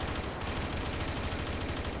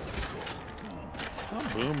 Oh,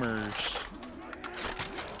 boomers.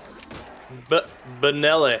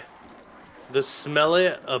 Benelli. The smelly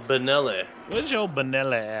of Benelli. Where's your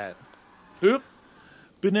Benelli at? Oop.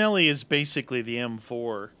 Benelli is basically the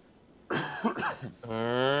M4.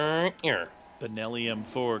 Here. Benelli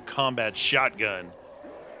M4 combat shotgun.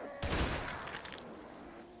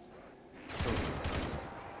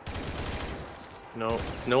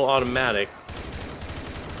 No automatic.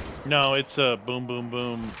 No, it's a boom, boom,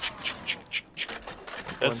 boom.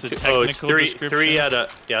 That's the technical description. Three at a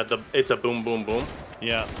it's a boom, boom, boom.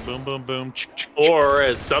 Yeah, boom, boom, boom. Or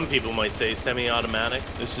as some people might say, semi-automatic.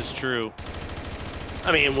 This is true.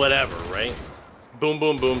 I mean, whatever, right? Boom,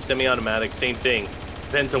 boom, boom, semi-automatic, same thing.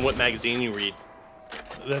 Depends on what magazine you read.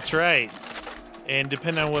 That's right. And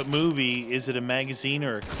depending on what movie, is it a magazine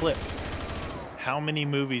or a clip? How many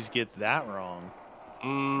movies get that wrong?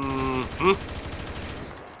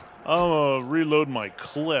 Oh, reload my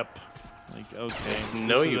clip. Like, okay.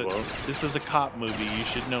 No, you won't. This is a cop movie. You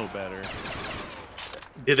should know better.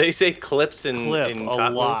 Did they say clips in clip in a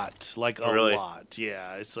cop lot, movies? like a lot.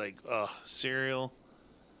 Yeah, it's like, cereal.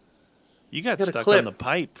 You got stuck clip on the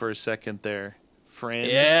pipe for a second there, friend.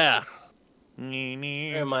 Yeah.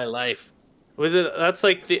 In my life. Was it? That's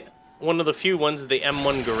like one of the few ones, the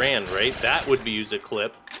M1 Garand, right? That would be used a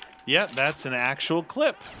clip. Yeah, that's an actual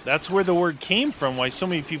clip. That's where the word came from. Why so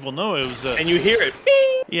many people know it was. And you hear it.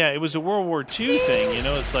 Yeah, it was a World War II thing. You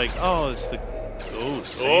know, it's like, it's the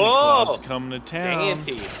Santa Claus coming to town.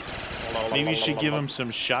 Santa. Maybe you should give him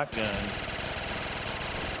some shotgun.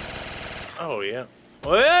 Oh yeah.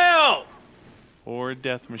 Well. Or a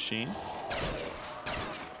death machine.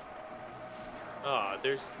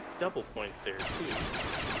 There's double points there too.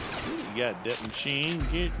 You got death machine.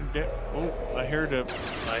 I heard a.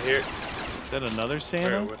 Is that another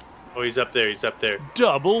Santa? Oh, he's up there. He's up there.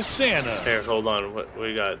 Double Santa. Here, hold on. What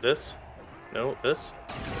we got? This? No, this.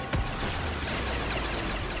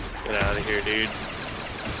 Get out of here, dude.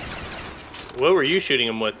 What were you shooting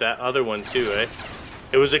him with? That other one too, eh?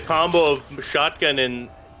 It was a combo of shotgun and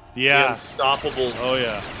the unstoppable. Oh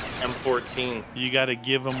yeah. M14. You got to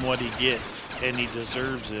give him what he gets, and he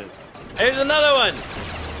deserves it. There's another one.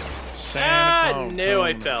 Santa no,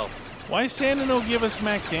 I fell. Why Santa no give us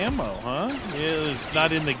max ammo, huh? It's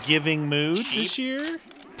not in the giving mood this year.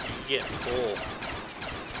 Get full.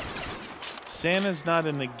 Santa's not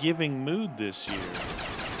in the giving mood this year.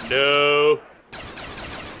 No.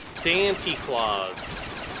 Santa Claus.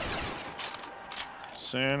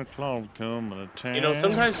 Santa Claus coming to town. You know,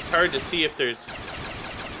 sometimes it's hard to see if there's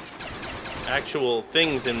actual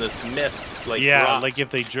things in this mist, like rocks. Like if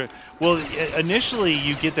they well, initially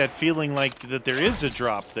you get that feeling like that there is a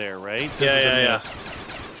drop there, right? Mist.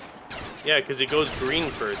 Yeah, because it goes green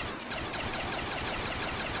first.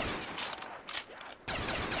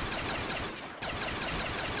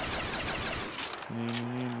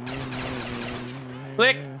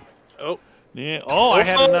 Click. Oh. Yeah. Oh, I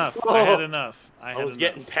had enough. I had enough. I was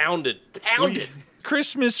getting pounded. Pounded.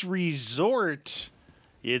 Christmas Resort.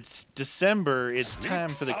 It's December. It's time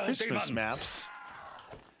for the Christmas maps.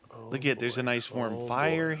 Look at, there's a nice warm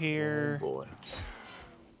fire here. Oh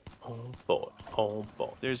boy. Oh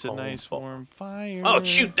boy. There's a nice warm fire. Oh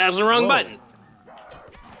shoot, that was the wrong button.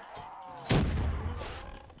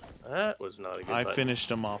 That was not a good button. I finished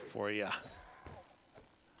them off for you.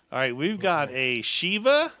 All right, we've got a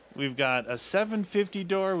Shiva. We've got a 750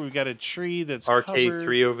 door. We've got a tree that's RK3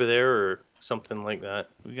 covered. over there or something like that.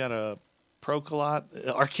 We got a Procolot,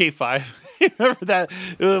 RK5. Remember that?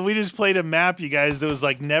 We just played a map, you guys, that was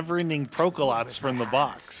like never-ending Procolots from the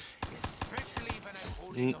box.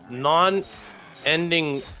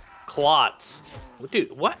 Non-ending clots.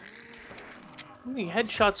 Dude, what? How many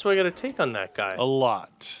headshots do I gotta take on that guy? A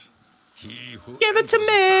lot. Give it to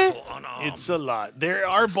me! It's a lot. There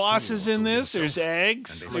are bosses in this. There's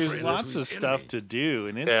eggs. There's lots of stuff to do,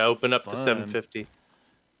 and it's open up fun. to 750.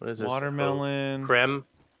 What is this? Watermelon. Oh, creme.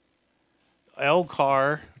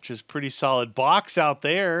 L-car, which is pretty solid. Box out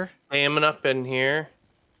there. Amming up in here.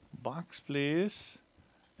 Box, please.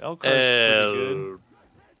 L-car's pretty good.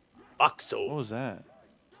 Boxo. What was that?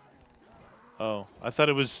 Oh, I thought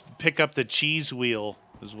it was pick up the cheese wheel,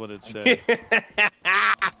 is what it said.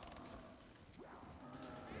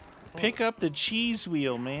 Pick up the cheese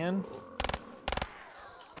wheel, man.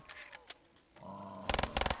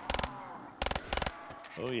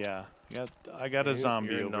 Oh yeah, I got a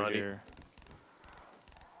zombie over naughty. here.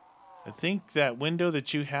 I think that window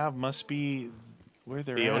that you have must be where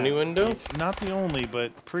they're at. The only window? Not the only,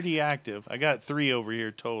 but pretty active. I got 3 over here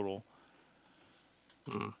total.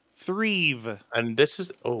 3. And this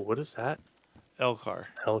is what is that? L-car.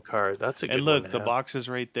 L-car. That's a good And look, one the box is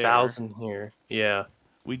right there. 1,000 here. Yeah.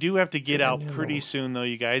 We do have to get out pretty soon, though,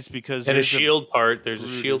 you guys, because and there's a shield part. There's a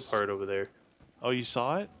shield part over there. Oh, you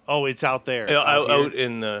saw it? Oh, it's out there. Out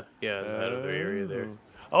in the that other area there.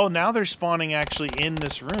 Oh, now they're spawning actually in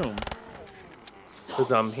this room.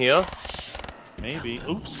 Because I'm here. Maybe.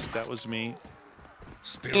 Oops, that was me.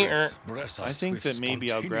 Spirits, I think that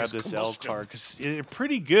maybe I'll grab this L-car because they're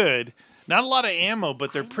pretty good. Not a lot of ammo,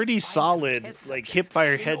 but they're pretty solid, like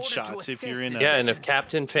hip-fire headshots if you're in a... Yeah, and if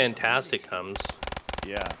Captain Fantastic comes...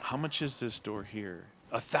 Yeah. How much is this door here?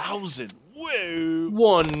 1,000. Whoa.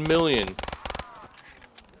 1 million.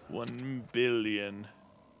 1 billion.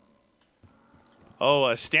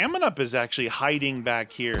 Oh, Stamina Up is actually hiding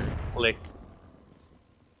back here. Click.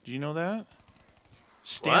 Do you know that?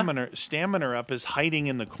 Stamina Up is hiding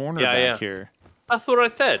in the corner back here. That's what I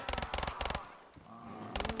said.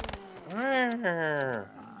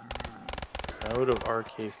 Out of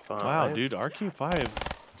RK5. Wow, dude, RK5,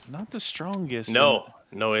 not the strongest. No,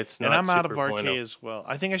 it's not. And I'm out of Super RK 4.0. as well.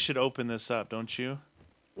 I think I should open this up, don't you?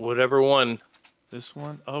 Whatever one. This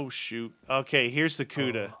one? Oh, shoot. Okay, here's the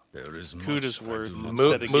Cuda. Cuda's worth.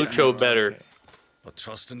 Mucho better. But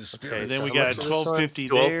trust in the spirit. Then we got 1250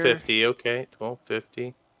 there. 1250, okay. 1250.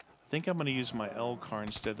 I think I'm going to use my L-car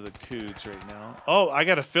instead of the Cuds right now. Oh, I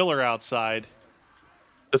got a filler outside.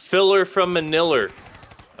 The filler from Manila.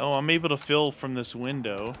 Oh, I'm able to fill from this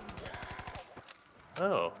window.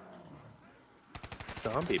 Oh.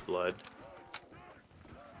 Zombie blood.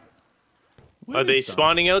 Are they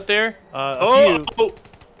spawning out there? A few.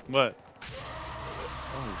 What?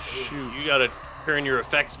 Oh, shoot. You gotta turn your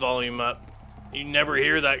effects volume up. You never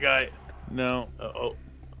hear that guy. No. Uh-oh.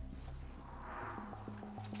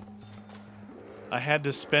 I had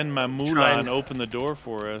to spend my moolah and open the door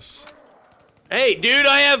for us. Hey, dude,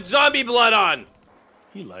 I have zombie blood on!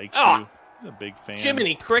 He likes you. He's a big fan.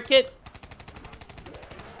 Jiminy Cricket!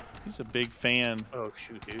 He's a big fan. Oh,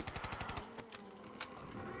 shoot, dude.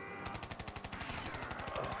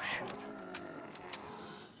 Oh, shoot.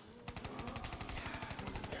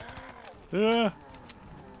 Oh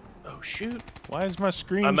shoot! Why is my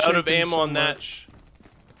screen? I'm out of shaking ammo so on that. much?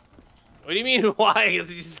 What do you mean? Why? Is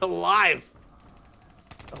he still alive?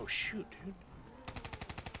 Oh shoot,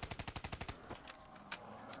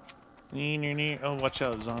 dude. Oh, watch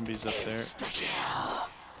out, zombies up there.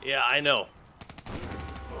 Yeah, I know.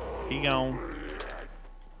 He gone.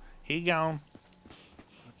 He gone.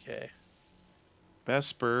 Okay.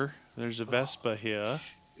 Vesper. There's a Vespa here.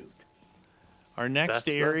 Shoot. Our next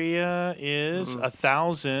Vespa? area is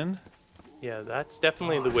 1,000. Yeah, that's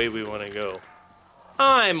definitely the way we want to go.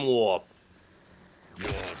 Time warp. Your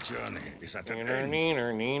journey is at an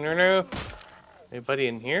end. Anybody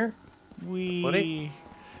in here?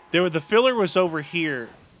 The filler was over here.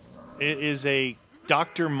 It is a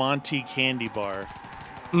Dr. Monty candy bar.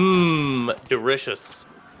 Mmm, delicious.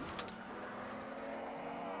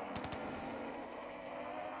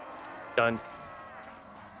 Done.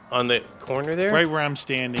 On the corner there? Right where I'm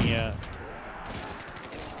standing, yeah.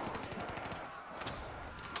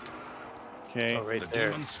 Okay. Oh, right The there.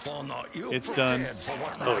 demons spawn are ill It's done. prepared for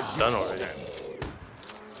what Oh, it's done already. them.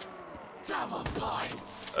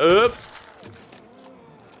 Up.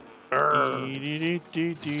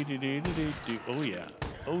 Oh yeah.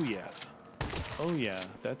 Oh yeah. Oh yeah.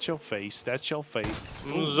 That's your face. That's your face.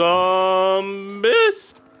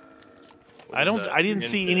 Zombies. I didn't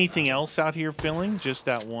see anything else out here filling, just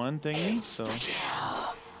that one thingy, so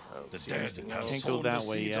The dead have Can't go sown that the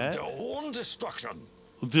way seeds yet. of their own destruction.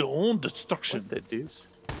 the own destruction. What the deuce?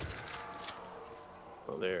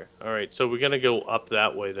 Oh, there. All right, so we're gonna go up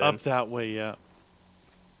that way then. Up that way, yeah.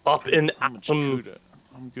 Up in How much CUDA?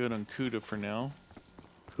 I'm good on CUDA for now.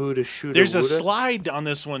 Cuda shooter. There's a Wuda. slide on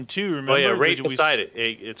this one too, remember? Oh yeah, right Did we beside it.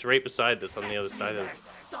 It's right beside this on the other side of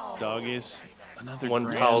it. Doggies. Another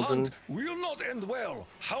 1,000. Hunt will not end well.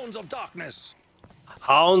 Hounds of darkness.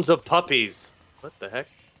 Hounds of puppies. What the heck?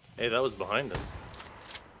 Hey, that was behind us.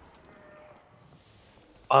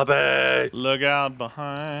 Puppies. Look out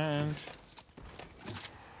behind.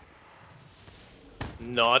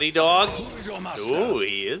 Naughty dog. Who is your master? Ooh,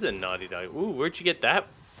 he is a naughty dog. Ooh, where'd you get that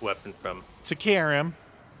weapon from? It's a KRM.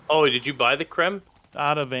 Oh, did you buy the creme?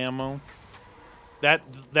 Out of ammo.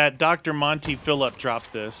 That Dr. Monty fill-up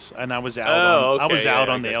dropped this, and I was out. I was out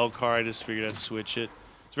on the L car. I just figured I'd switch it.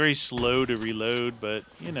 It's very slow to reload, but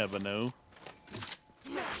you never know.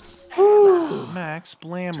 Max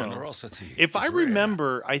Blammo. Generosity If I is rare.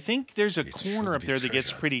 remember, I think there's a It corner should up be there that gets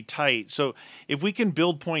treasured. pretty tight. So if we can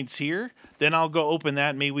build points here, then I'll go open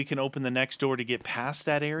that. Maybe we can open the next door to get past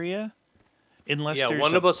that area. Unless Yeah, there's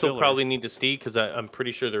one a of us will filler. probably need to see because I'm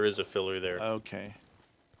pretty sure there is a filler there. Okay.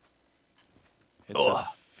 It's Oh. a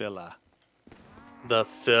filler. The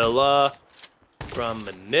filler from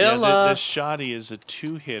Yeah, Manila. this shoddy is a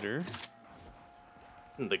 2-hitter.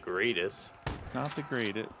 Isn't the greatest. Not the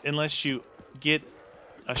greatest. Unless you get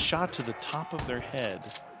a shot to the top of their head.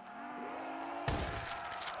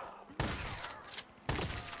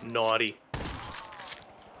 Naughty.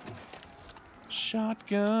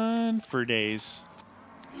 Shotgun for days.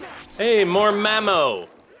 Hey, more mammo.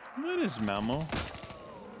 What is Mamo?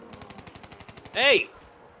 Hey,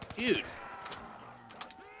 dude.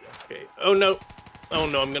 Okay. Oh no. Oh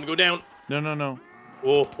no, I'm gonna go down. No.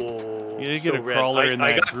 Whoa. You get a red. crawler in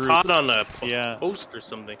I that got group. caught on a Yeah. post or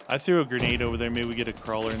something. I threw a grenade over there. Maybe we get a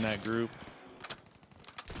crawler in that group.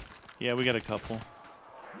 Yeah, we got a couple.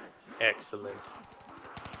 Excellent.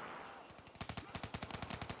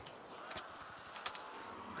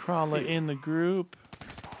 Crawler in the group.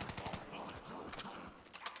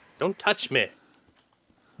 Don't touch me.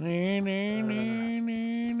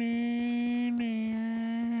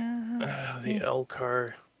 The L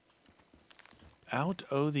car. Out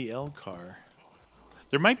the L car.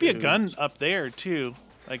 There might be a gun up there too.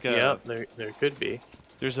 Like a Yeah, there could be.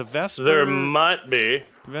 There's a Vesper. There might be.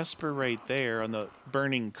 Vesper right there on the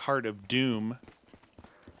burning cart of doom.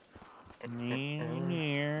 Creme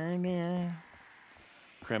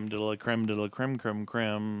de la creme de la creme creme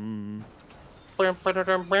creme. I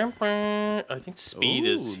think speed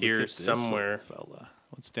Ooh, is look here at this somewhere. little fella.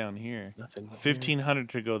 What's down here? Nothing. 1,500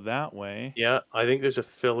 to go that way. Yeah, I think there's a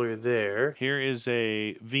filler there. Here is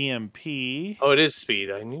a VMP. Oh, it is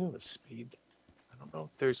speed. I knew it was speed. I don't know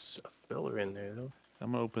if there's a filler in there though.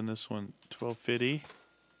 I'm gonna open this one. 1250.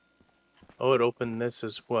 Oh, it opened this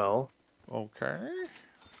as well. Okay.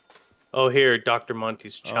 Oh, here, Dr.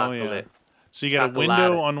 Monty's chocolate. Oh, yeah. So you got a Chocolate.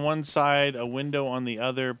 window on one side, a window on the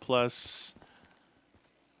other, plus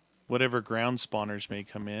whatever ground spawners may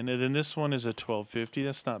come in. And then this one is a 1250.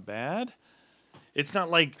 That's not bad. It's not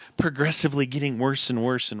like progressively getting worse and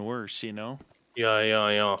worse and worse, you know?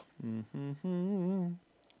 Yeah.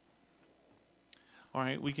 All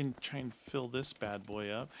right, we can try and fill this bad boy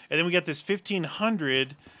up. And then we got this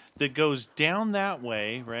 1500 that goes down that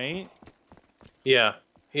way, right? Yeah.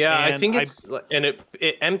 Yeah, I And think it's and it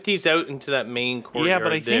empties out into that main courtyard. Yeah,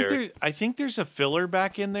 but I think there's a filler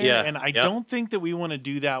back in there, Yeah, and I don't think that we want to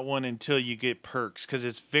do that one until you get perks because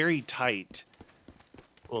it's very tight.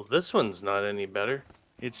 Well, this one's not any better.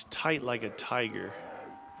 It's tight like a tiger.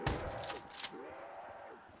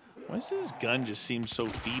 Why does this gun just seem so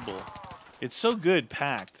feeble? It's so good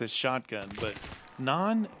packed, the shotgun, but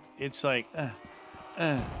it's like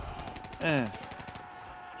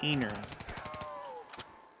Eaner.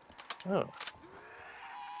 Oh.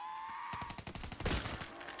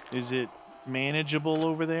 Is it manageable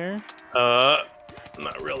over there? Not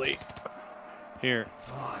really. Here.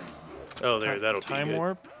 Oh, there, that'll be time good.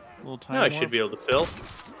 warp. A little time No, warp. I should be able to fill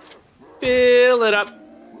it up.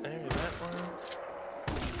 There, that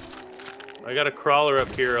one. I got a crawler up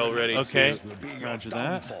here already. Okay. Too. Will be your Roger that.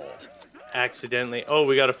 downfall. Accidentally. Oh,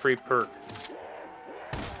 we got a free perk.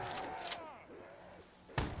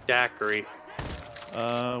 Daiquiri.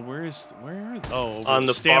 Where are oh, On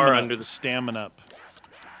the stamina, far under the stamina up.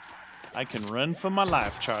 I can run for my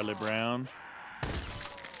life, Charlie Brown.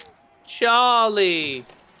 Charlie.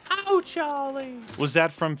 Ow, Charlie. Was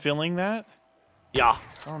that from filling that? Yeah.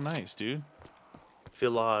 Oh, nice, dude.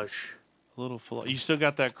 Village. A little full. You still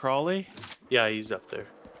got that crawly? Yeah, he's up there.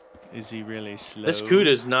 Is he really slow? This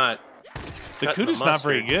Kuda's not. The cutting Kuda's not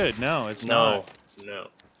very mustard. good. No, it's No. not. No.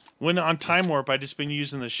 When on time warp, I just been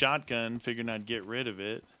using the shotgun, figuring I'd get rid of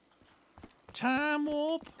it. Time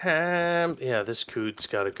warp. Yeah, this Cood's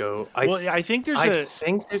got to go. I think there's I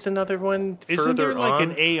think there's another one. Isn't there further like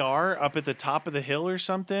on. an AR up at the top of the hill or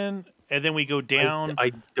something? And then we go down.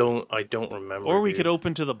 I don't remember. Or we dude. could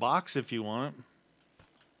open to the box if you want.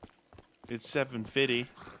 It's 750.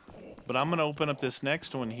 But I'm gonna open up this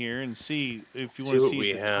next one here and see if you want to what see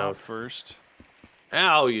we at the top have. first.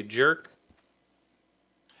 Ow, you jerk!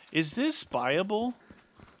 Is this buyable?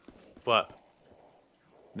 What?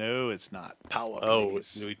 No, it's not. Power, Oh,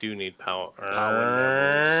 please. we do need power.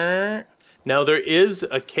 Power Now there is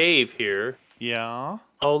a cave here. Yeah.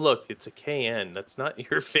 Oh, look, it's a KN. That's not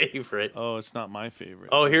your favorite. Oh, it's not my favorite.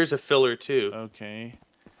 Oh, here's a filler too. Okay.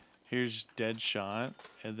 Here's Deadshot,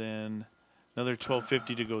 and then another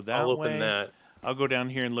 1250 to go that I'll way. open that. I'll go down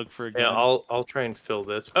here and look for a gun. Yeah, I'll try and fill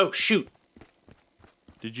this. Oh shoot!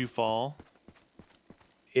 Did you fall?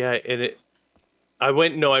 Yeah, I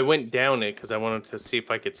went down it because I wanted to see if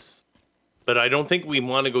I could. But I don't think we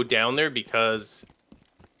want to go down there because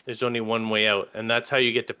there's only one way out, and that's how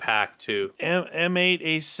you get to pack too.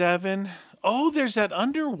 M8A7. Oh, there's that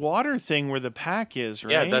underwater thing where the pack is,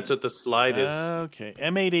 right? Yeah, that's what the slide is. Okay,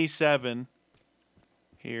 M8A7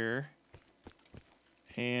 here,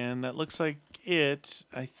 and that looks like it.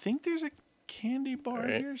 I think there's a candy bar All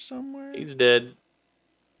right. here somewhere. He's dead.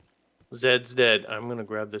 Zed's dead. I'm gonna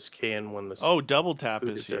grab this KN one. Oh, double tap Who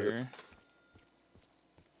is did that? here.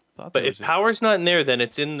 Thought But there if was a- power's not in there, then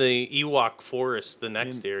it's in the Ewok forest, the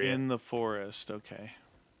next area. in the forest. Okay.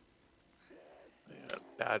 Yeah,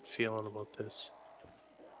 bad feeling about this.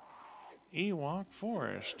 Ewok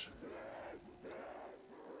forest.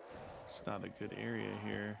 It's not a good area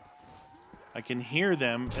here. I can hear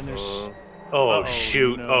them, and there's. Oh Uh-oh,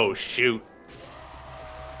 shoot! no. Oh shoot!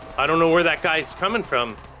 I don't know where that guy's coming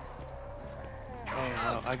from.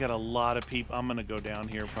 Oh, I got a lot of people. I'm gonna go down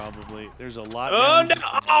here probably. There's a lot. Oh down no!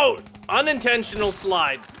 Oh, unintentional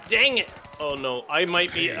slide. Dang it! Oh no! I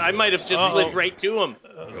might have just slid right to him.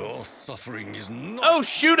 Your suffering is not. Oh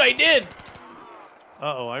shoot! I did.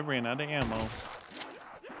 Uh-oh, I ran out of ammo.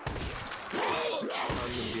 I'm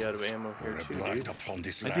gonna be out of ammo We're here a too, blight dude. upon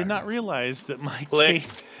this I land. did not realize that my Click.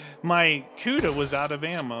 my Cuda was out of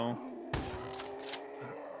ammo.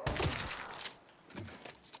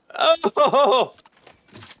 Oh!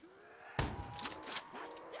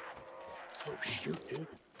 Oh shoot, dude.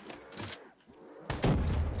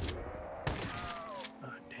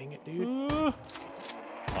 Oh, dang it, dude.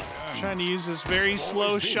 Trying to use this very slow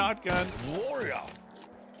Always been shotgun. a warrior.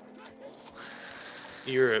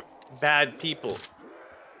 You're a bad people.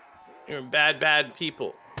 You're a bad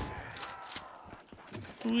people.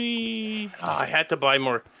 Wee. Oh, I had to buy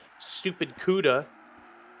more stupid Cuda.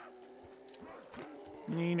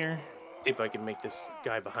 Neener. See if I can make this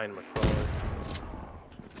guy behind my crawler.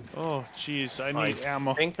 Oh, jeez, I need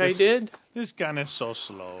ammo. I think I did. This gun is so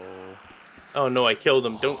slow. Oh no, I killed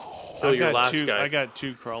him. Don't kill your last guy. I got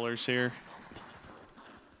two crawlers here.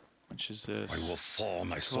 Which is this? I will fall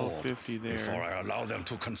my sword 1250 there. before I allow them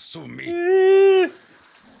to consume me.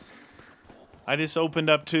 I just opened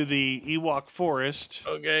up to the Ewok forest.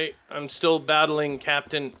 Okay, I'm still battling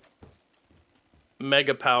Captain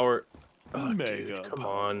mega power. Oh, Mega dude, come power.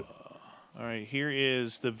 on. All right, here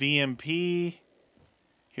is the VMP.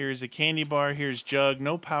 Here's a candy bar. Here's Jug.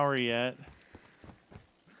 No power yet.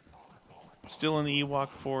 Still in the Ewok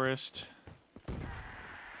forest.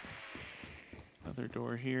 Another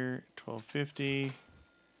door here. 1250.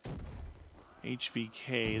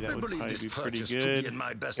 HVK. That I would believe probably this be pretty purchase to be in good.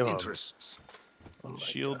 my best God. interests. Oh my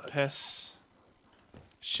Shield God. Pest.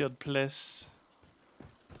 Shield Plus.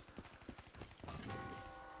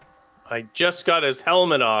 I just got his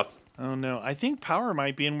helmet off. Oh no, I think power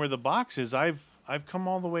might be in where the box is. I've come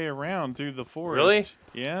all the way around through the forest. Really?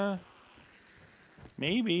 Yeah.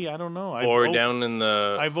 Maybe, I don't know. Or down in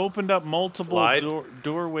the... I've opened up multiple slide?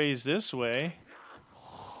 doorways this way.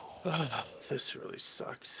 This really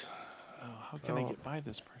sucks. Oh, how can I get by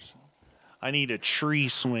this person? I need a tree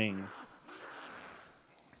swing.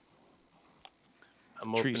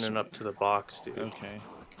 I'm Tree opening swing. up to the box, dude. Okay.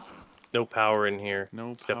 No power in here.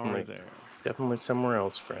 No It's power there. Definitely somewhere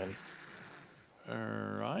else, friend. All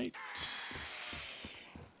right.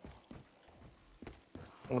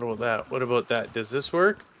 What about that? What about that? Does this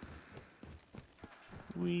work?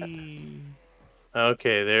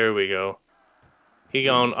 Okay, there we go. He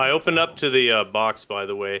gone. I opened up to the box, by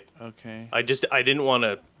the way. Okay. I didn't want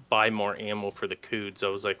to buy more ammo for the Coods. I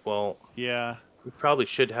was like, well, Yeah. we probably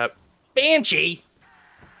should have... Banshee!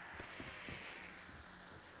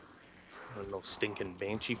 Oh, no stinking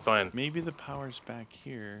Banshee. Fine. Maybe the power's back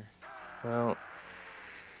here. Well,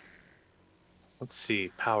 let's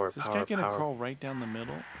see. Power, Is this power, guy gonna power. crawl right down the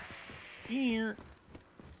middle? Here.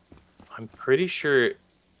 I'm pretty sure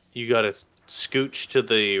you gotta scooch to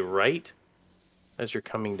the right as you're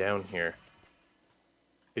coming down here.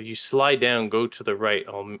 If you slide down, go to the right.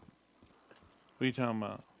 What are you talking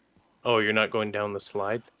about? Oh, you're not going down the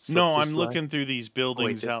slide? Slip No, the I'm slide? looking through these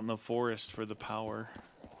buildings did- out in the forest for the power.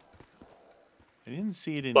 I didn't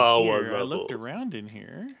see it in Power here. I looked level. around in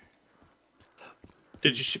here.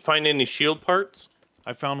 Did you find any shield parts?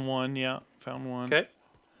 I found one, yeah. Found one. Okay.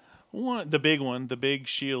 The big one, the big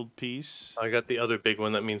shield piece. I got the other big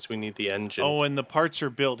one. That means we need the engine. Oh, and the parts are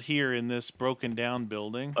built here in this broken down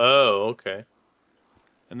building. Oh, okay.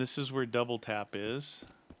 And this is where double tap is.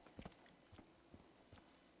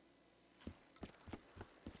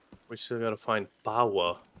 We still gotta find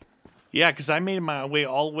Bawa. Yeah, because I made my way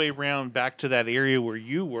all the way around back to that area where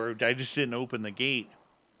you were. I just didn't open the gate.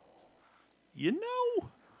 You know.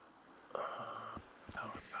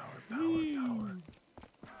 Power.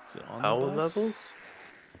 Is it on Power the bus? levels?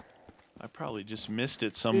 I probably just missed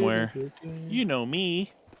it somewhere. You know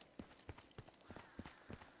me.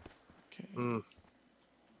 Okay.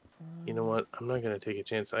 You know what? I'm not gonna take a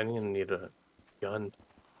chance. I'm gonna need a gun.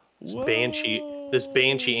 This Whoa.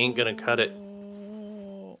 Banshee ain't gonna cut it.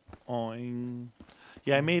 Oing.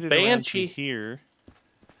 Yeah, I made it around to Banshee. here.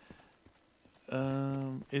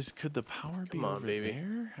 Could the power be Come on, over baby.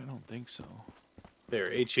 there? I don't think so. There,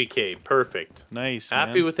 HVK, perfect. Nice,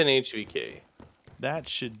 Happy man. with an HVK. That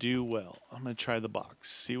should do well. I'm gonna try the box.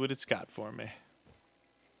 See what it's got for me.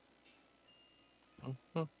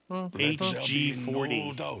 Let there be HG40.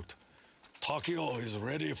 no doubt. Tokyo is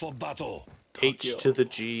ready for battle. H to the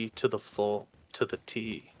G to the full to the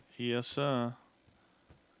T. Yes, sir.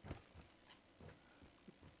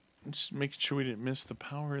 Just making sure we didn't miss the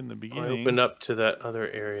power in the I beginning. opened up to that other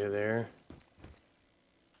area there.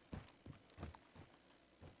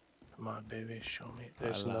 Come on, baby, show me.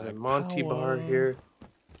 There's I another like Monty bar power. here.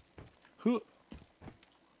 Who?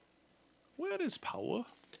 Where is power?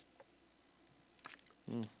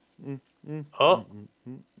 Oh,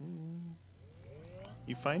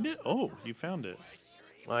 You find it? Oh, you found it.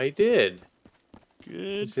 I did. Good.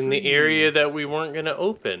 It's in for the you. area that we weren't gonna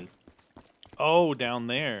open. Oh, down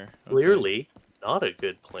there. Okay. Clearly, not a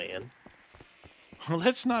good plan.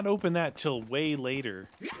 Let's not open that till way later.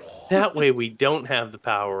 That way we don't have the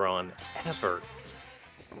power on ever.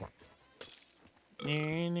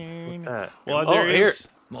 That. Well, Oh, there here. is.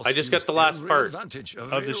 Must I just got use the last every part. advantage the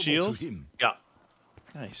available shield? to him. Yeah.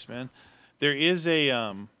 Nice, man. There is a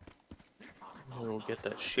We'll get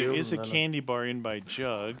that there shield. is a and then candy bar in by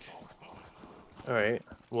Jug. All right.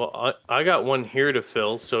 Well, I got one here to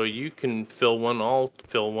fill, so you can fill one. I'll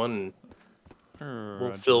fill one. We'll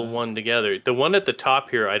Roger fill that. one together. The one at the top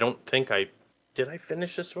here, I don't think did I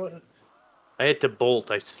finish this one? I had to bolt.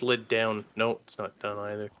 I slid down. No, it's not done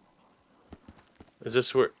either. Is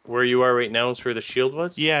this where you are right now? Is where the shield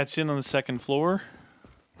was? Yeah, it's in on the second floor.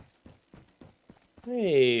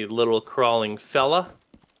 Hey, little crawling fella.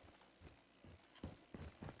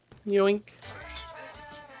 Yoink.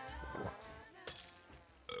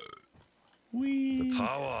 Wee.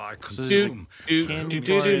 Power I So there's a consume. candy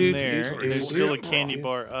bar in there. And there's still a candy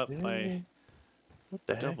bar up by What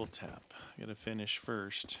the heck? double tap. Gotta finish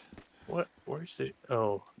first. What? Where's the?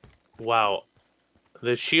 Oh, wow.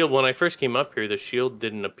 The shield. When I first came up here, the shield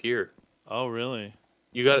didn't appear. Oh, really?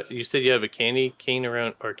 You said you have a candy cane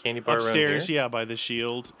around or candy bar Upstairs, around here? yeah, by the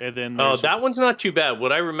shield. And then Oh, there's that one's not too bad.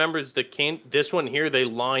 What I remember is this one here, they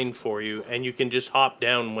line for you, and you can just hop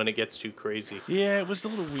down when it gets too crazy. Yeah, it was a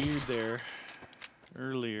little weird there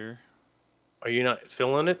earlier. Are you not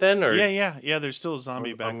filling it then? Or Yeah. There's still a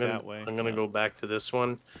zombie back that way. I'm gonna go back to this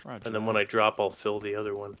one, Roger and then that. when I drop, I'll fill the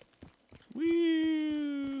other one.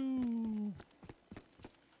 Woo!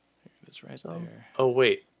 There it is, right there. Oh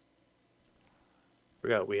wait,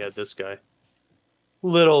 forgot we had this guy.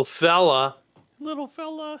 Little fella. Little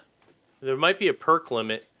fella. There might be a perk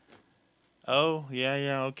limit. Oh,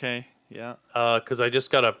 yeah, okay. Yeah. Because I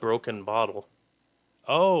just got a broken bottle.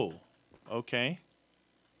 Oh, okay.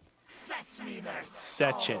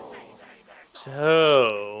 Set it.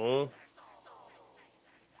 So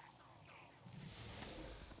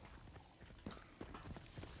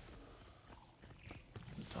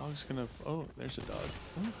The dog's gonna. Oh, there's a dog.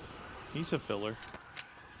 Oh, he's a filler.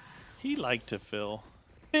 He liked to fill.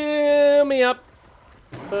 fill me up,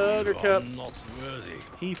 You are Buttercup. not worthy.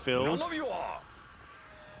 He None filled. of you are.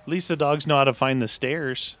 At least the dogs know how to find the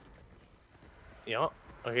stairs. Yeah.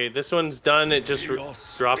 Okay, this one's done. It just Your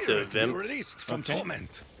dropped a spirit be vim. released from Okay.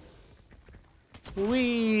 torment.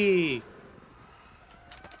 Wee.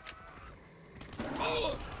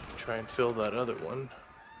 Try and fill that other one.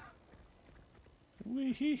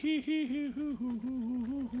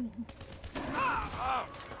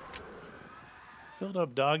 Filled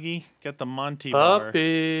up, doggy. Got the Monty bar.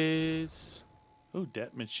 Puppies. Ooh,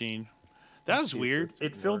 debt machine. That was see if weird. this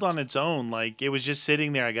It thing filled works. on its own. Like, it was just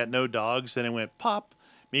sitting there. I got no dogs. Then it went pop.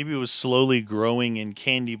 Maybe it was slowly growing in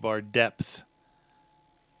candy bar depth.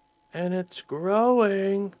 And it's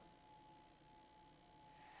growing.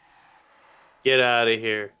 Get out of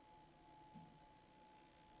here.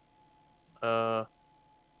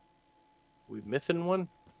 We missing one?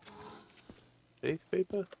 Faith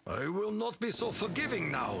paper? I will not be so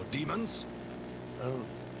forgiving now, demons. I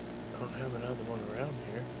don't have another one around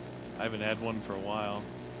here. I haven't had one for a while.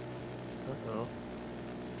 Uh-oh.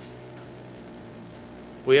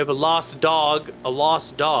 We have a lost dog. A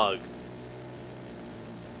lost dog.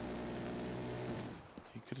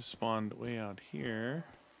 He could have spawned way out here.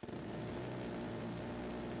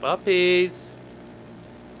 Puppies.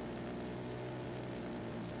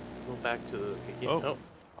 Go back to the... Oh.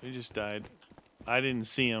 He just died. I didn't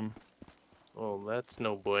see him. Oh, that's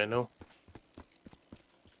no bueno.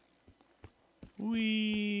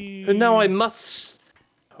 Wee. And now I must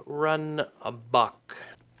run a buck.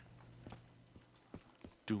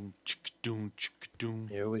 Doom, chick, doom, chick, doom.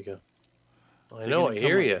 Here we go. I They're know, gonna I come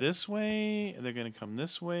hear up you. This way. They're gonna come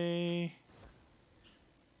this way.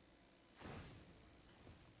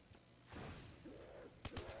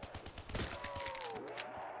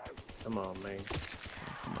 Come on, man.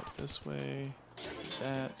 Come up this way.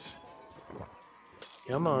 That.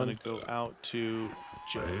 Come I'm on. gonna go out to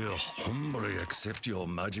Joe. I humbly accept your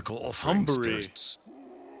magical offering, Humbly. spirits.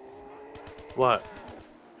 What?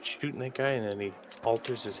 Shooting that guy and then he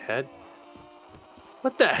alters his head?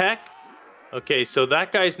 What the heck? Okay, so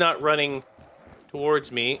that guy's not running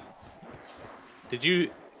towards me. Did you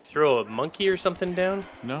throw a monkey or something down?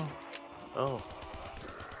 No. Oh.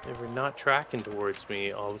 They were not tracking towards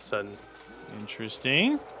me all of a sudden.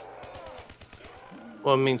 Interesting.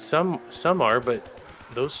 Well, I mean, some are, but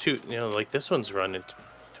those two, you know, like this one's running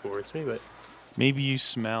towards me, but Maybe you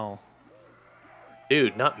smell.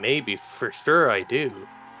 dude, not maybe, for sure I do.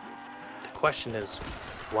 The question is,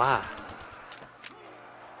 why?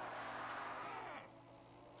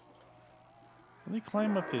 They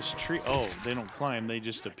climb up this tree. Oh, they don't climb. They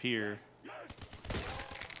just appear.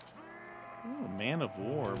 Oh, Man of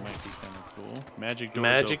War might be kind of cool. Magic door.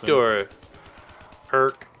 Magic door.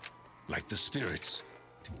 Perk. Like the spirits,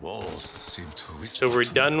 the walls seem to whisper So we're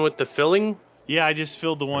to done me. with the filling? Yeah, I just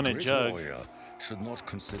filled the one A at great Jug. warrior should not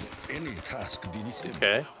consider any task beneath him.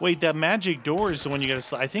 Okay. Wait, that magic door is the one you gotta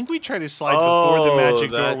slide. I think we tried to slide before the Oh, magic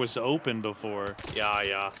door that- was open before.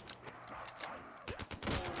 Yeah.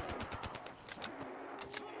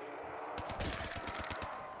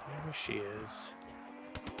 There she is.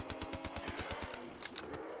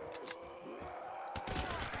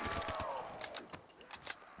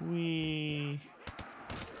 We.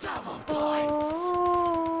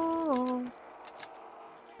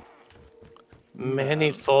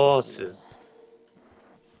 Many forces.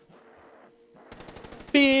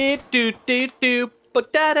 Beep doo doo doo,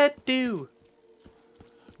 but da da doo.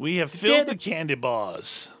 We have filled the candy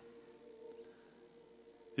bars.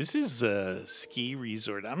 This is a ski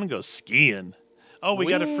resort. I'm going to go skiing. Oh, we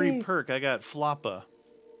got a free perk. I got Floppa.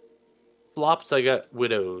 Flops, I got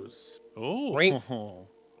widows. Oh. Are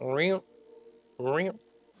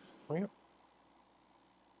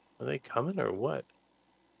they coming or what?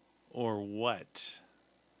 Or what?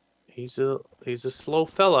 He's a slow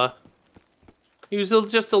fella.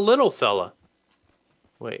 Just a little fella.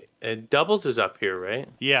 Wait, and doubles is up here, right?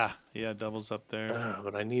 Yeah, doubles up there.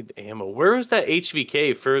 But I need ammo. Where is that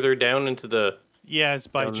HVK? Further down into the... Yeah, it's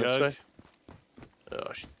by Jug.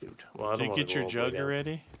 Oh, shoot. Well, I don't Did you wanna get your go all the way Jug down.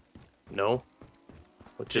 already? No.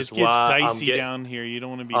 Which It is gets why dicey down here. You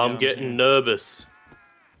don't want to be down I'm getting here. nervous.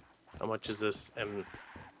 How much is this?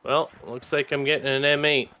 Well, looks like I'm getting an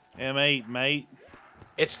M8. M8, mate.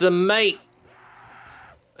 It's the mate.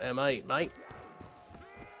 M8, mate.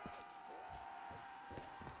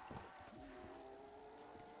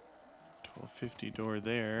 $12.50 door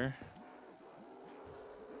there.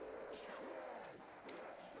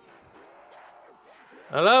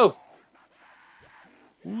 Hello.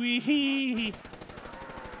 Wee.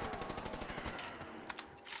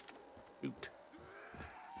 Shoot.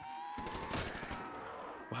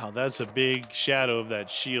 Wow, that's a big shadow of that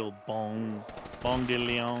shield. Bong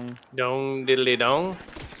diddly-ong. Dong diddly dong.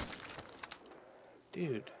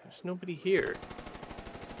 Dude, there's nobody here.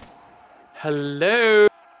 Hello.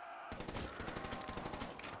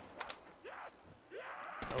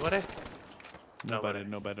 Nobody?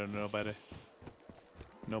 Nobody.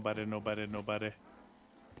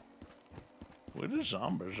 Where the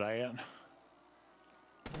zombies at? I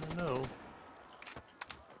don't know.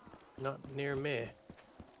 Not near me.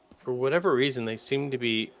 For whatever reason, they seem to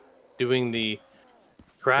be doing the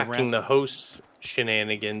cracking the host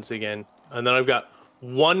shenanigans again. And then I've got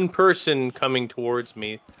one person coming towards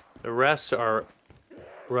me. The rest are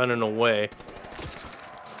running away.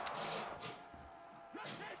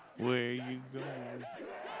 Where you going?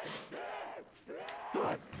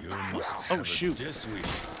 You must have shoot. this wish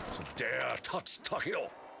to dare touch Takio.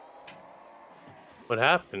 What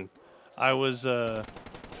happened? I was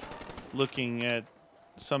looking at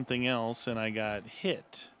something else and I got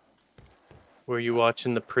hit. Were you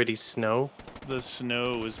watching the pretty snow? The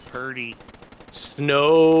snow is purty.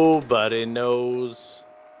 Nobody knows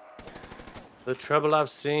the trouble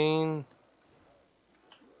I've seen.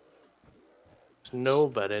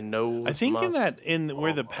 Nobody knows. I think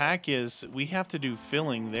where the pack is, we have to do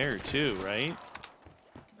filling there too, right?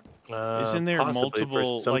 Isn't there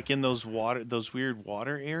multiple, like in those weird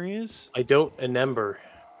water areas? I don't remember.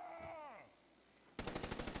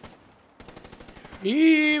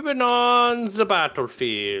 Even on the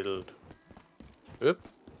battlefield. Oop.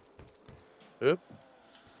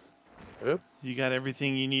 You got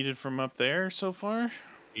everything you needed from up there so far?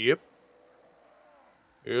 Yep.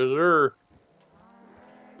 Yes, sir.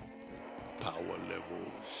 Power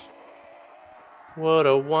levels. What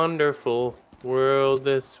a wonderful world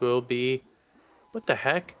this will be. What the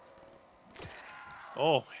heck?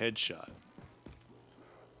 Oh, headshot.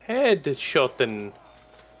 Headshotting.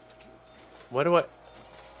 Why do I...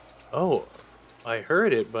 Oh, I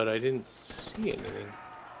heard it, but I didn't see anything.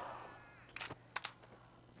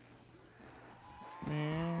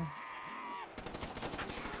 Man.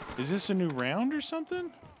 Is this a new round or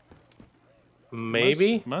something?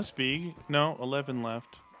 Maybe? Must be. No, 11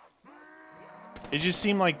 left. It just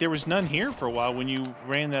seemed like there was none here for a while when you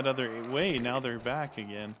ran that other way. Now they're back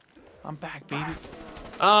again. I'm back, baby.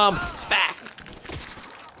 Back.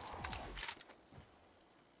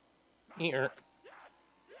 Here.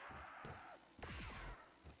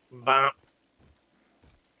 Bam.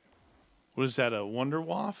 What is that, a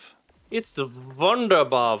Wonderwaff? It's the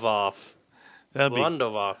Wunderbaff. That'd be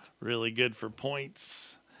Wunderwaff. really good for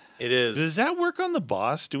points. It is. Does that work on the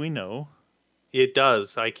boss? Do we know? It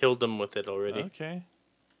does. I killed him with it already. Okay.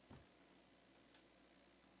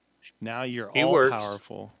 Now you're He all works.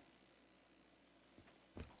 powerful.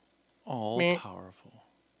 All Meh. powerful.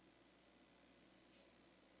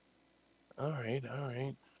 All right.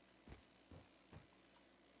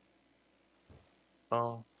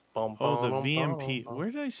 Oh, Oh, the VMP.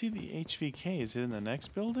 Where did I see the HVK? Is it in the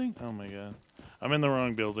next building? Oh my god. I'm in the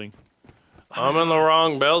wrong building. I'm in the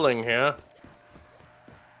wrong building here.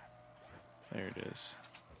 There it is.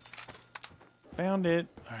 Found it.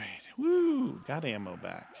 All right. Woo! Got ammo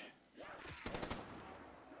back.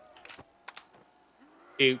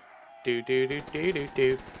 Do.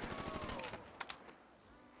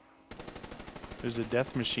 There's a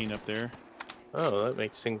death machine up there. Oh, that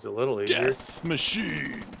makes things a little easier. Death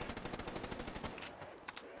machine.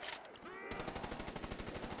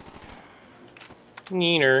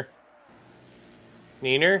 Neener.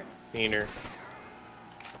 Neener? Neener.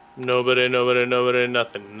 Nobody, nobody, nobody,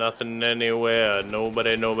 nothing. Nothing anywhere.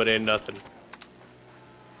 Nobody, nobody, nothing.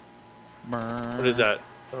 What is that?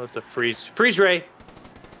 Oh, it's a freeze. Freeze ray!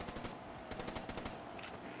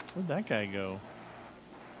 Where'd that guy go?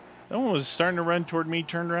 That one was starting to run toward me,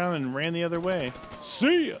 turned around, and ran the other way.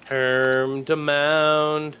 See ya! Term to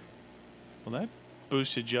mound. Well, that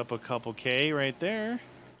boosted you up a couple K right there.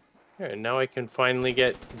 Here, now I can finally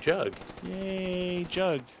get Jug. Yay,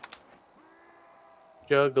 Jug.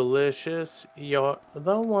 Jugalicious, you're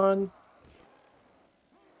the one.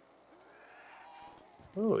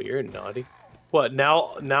 Oh, you're naughty. What,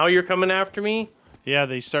 now you're coming after me? Yeah,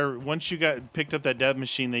 they start, once you picked up that death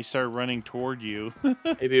machine, they start running toward you.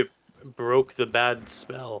 Maybe it broke the bad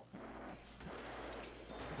spell.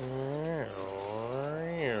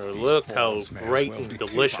 Look how bright and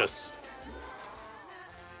delicious.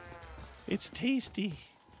 It's tasty.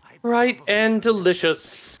 Bright and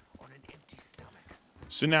delicious.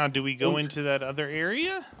 So now, do we go into that other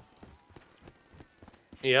area?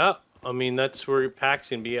 Yeah, I mean, that's where packs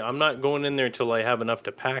can be. I'm not going in there till I have enough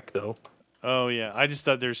to pack, though. Oh, yeah. I just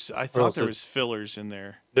thought I thought there was fillers in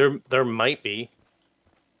there. There might be.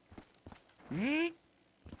 I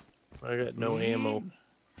got no ammo.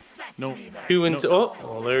 No. Oh,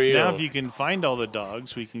 well, there you go. Now, if you can find all the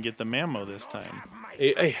dogs, we can get the ammo this time.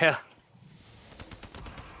 Yeah.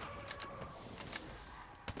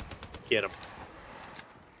 Get them.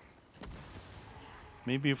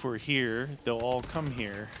 Maybe if we're here, they'll all come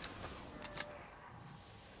here.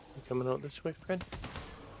 You coming out this way, friend?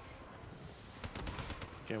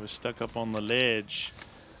 Okay, I was stuck up on the ledge.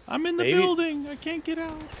 I'm in the Maybe. building. I can't get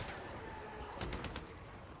out.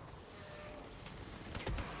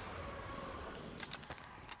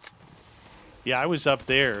 Yeah, I was up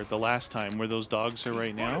there the last time where those dogs are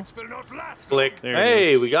right now. Click. There it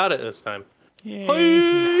Hey, is. we got it this time. Yay.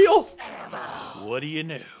 Hey, oh. What do you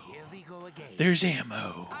know? There's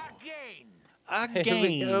ammo. Again. Here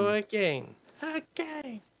we go again.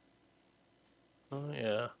 Again. Oh,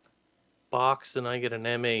 yeah. Box, and I get an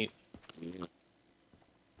M8.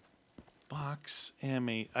 Box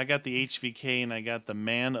M8. I got the HVK and I got the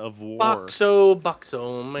Man of War.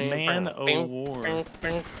 Boxo, man. Man of War.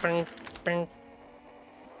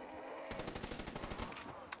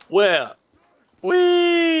 Where?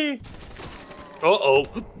 Wee! Uh-oh.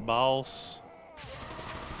 Boss.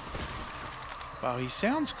 Wow, he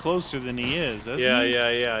sounds closer than he is, doesn't Yeah, he?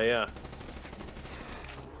 yeah.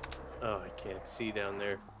 Oh, I can't see down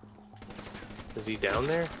there. Is he down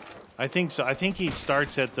there? I think so. I think he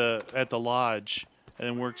starts at the lodge and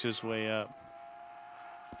then works his way up.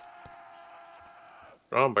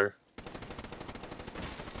 Romber.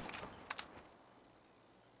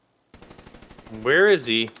 Where is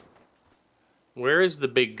he? Where is the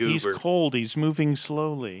big goober? He's cold. He's moving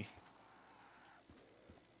slowly.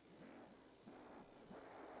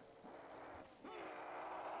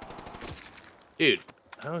 Dude,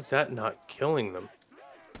 how is that not killing them?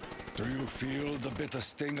 Do you feel the bitter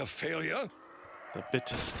sting of failure? The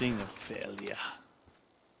bitter sting of failure.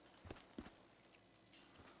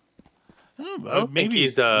 I think maybe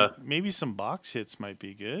he's, maybe some box hits might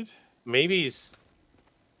be good. Maybe he's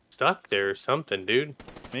stuck there or something, dude.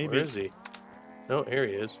 Maybe. Where is he? Oh, here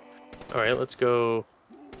he is. Alright, let's go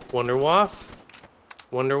Wonderwaff.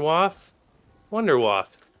 Wonderwaff. Wonderwaff.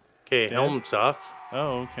 Okay, helmet's off.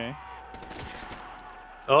 Oh, okay.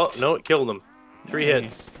 Oh, no, it killed him. 3 Hey.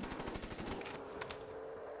 hits.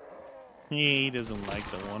 He doesn't like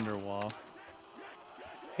the Wonderwall.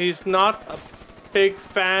 He's not a big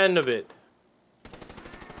fan of it.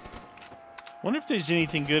 Wonder if there's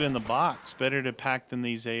anything good in the box. Better to pack than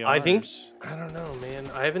these ARs. I don't know, man.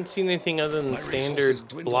 I haven't seen anything other than My standard resources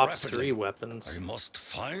dwindle Blops rapidly. 3 weapons. I must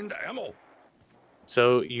find ammo.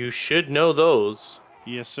 So you should know those.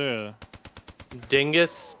 Yes, sir.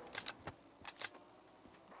 Dingus.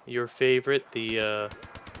 Your favorite, the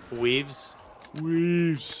Weaves.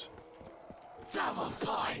 Weaves.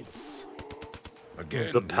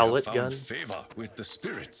 Again, The we have pellet found gun? favor with the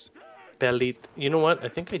spirits. Belly. You know what? I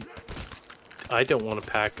think I don't want to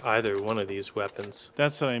pack either one of these weapons.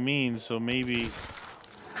 That's what I mean. So maybe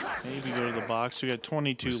go to the box. We got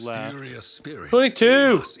 22 left. Mysterious spirits 22!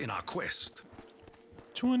 aid us in our quest.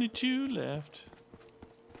 22 left.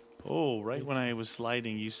 Oh, right when I was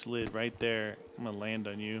sliding, you slid right there. I'm gonna land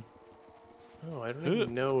on you. Oh, I don't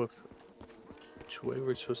even know which way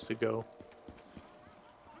we're supposed to go.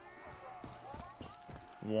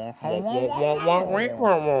 Oh,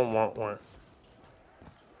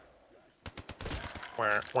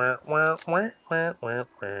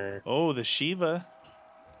 the Shiva.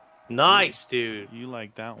 Nice, dude. You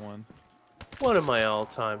like that one. One of my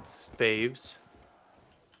all-time faves.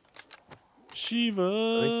 Shiva.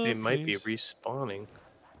 I think they might be please. respawning.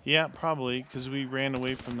 Yeah, probably, because we ran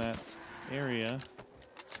away from that area.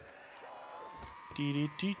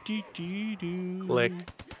 Click.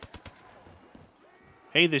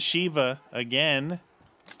 Hey, the Shiva again.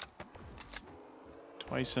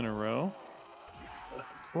 Twice in a row.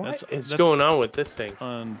 What is going on with this thing?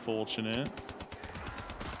 Unfortunate.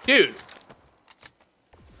 Dude.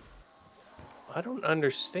 I don't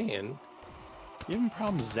understand. You having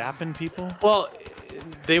problems zapping people? Well,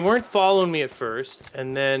 they weren't following me at first,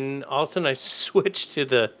 and then all of a sudden I switched to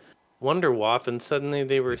the Wonder Waff, and suddenly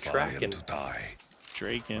they were If I am tracking. to die,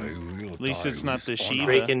 Draken. I will At least die it's not with the honor. Shiva.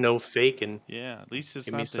 Breaking, no faking. Yeah, at least it's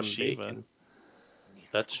Give not me the some Shiva. bacon.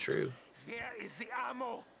 That's true. Here is the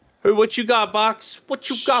ammo. Hey, what you got, Box? What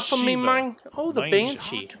you got for me, Shiva. man? Oh, the Banshee.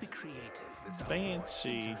 Banshee. To be creative. It's a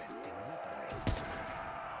Banshee. interesting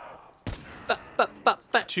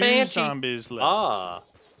Two Banshee. zombies left. Ah.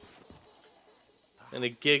 And a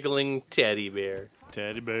giggling teddy bear.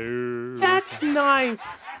 Teddy bear. That's nice.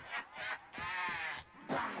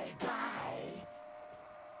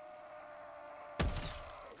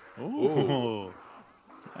 Ooh.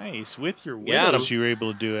 Nice. With your Got widows, 'em. you were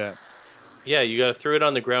able to do it. Yeah, you gotta throw it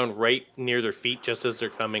on the ground right near their feet just as they're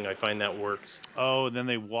coming. I find that works. Oh, and then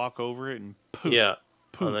they walk over it and poof. Yeah.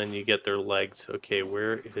 Poof. And then you get their legs. Okay,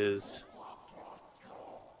 where is...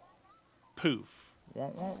 Poof.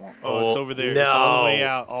 Oh, it's over there. It's all the way no.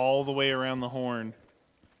 out, all the way around the horn.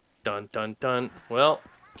 Dun, dun, dun. Well,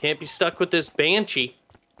 can't be stuck with this Banshee.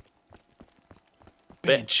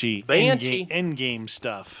 Banshee. Banshee. End game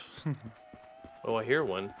stuff. Oh, I hear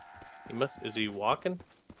one. Is he walking?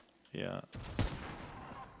 Yeah.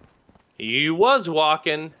 He was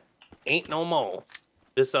walking. Ain't no more.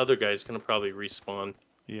 This other guy's gonna probably respawn.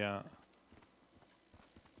 Yeah.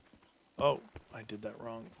 Oh, I did that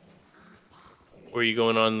wrong. Were you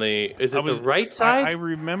going on the... Is I it was- the right side? I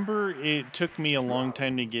remember it took me a long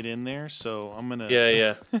time to get in there, so I'm gonna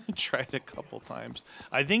Yeah. try it a couple times.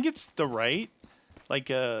 I think it's the right, like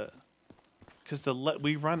because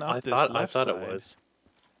we run up I this thought left side. it was.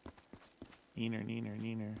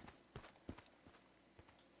 Neener.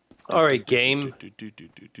 All right, game.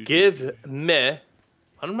 Give me...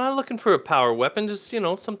 I'm not looking for a power weapon. Just,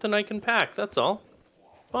 something I can pack. That's all.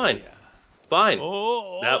 Fine. Fine.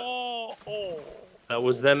 That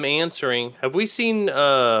was them answering. Have we seen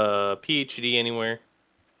PhD anywhere?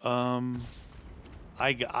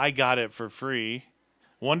 I got it for free.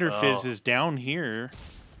 Wonder Fizz is down here.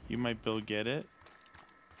 You might be able to get it.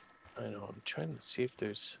 I know. I'm trying to see if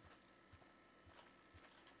there's...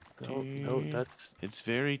 No, that's It's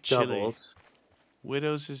very chilly. doubles.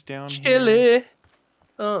 Widows is down here. Chili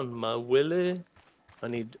on my willy. I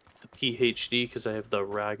need the PhD because I have the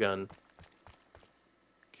Ragun.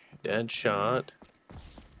 Dead shot.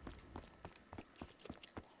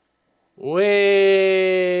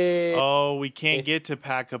 Wait. Oh, we can't get to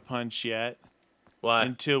Pack-a-Punch yet Why?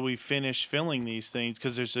 until we finish filling these things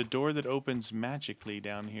because there's a door that opens magically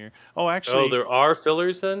down here. Oh, actually, Oh, there are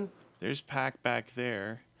fillers then? there's Pack back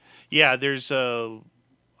there. Yeah, there's a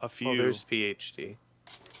few. Oh, there's PhD.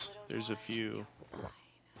 There's a few.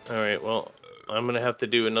 All right, well, I'm going to have to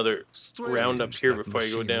do another round up here That before I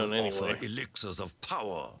go machine down will offer anyway. elixirs of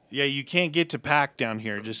power. Yeah, you can't get to Pack down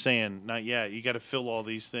here. Just saying, not yet. You got to fill all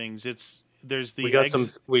these things. There's the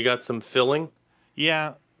We got some filling.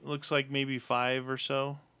 Yeah, looks like maybe 5 or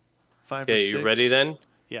so. 5 or Okay, 6. you ready then?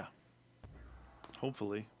 Yeah.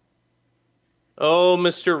 Hopefully. Oh,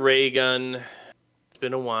 Mr. Raygun. It's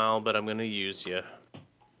been a while, but I'm going to use you.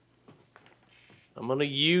 I'm going to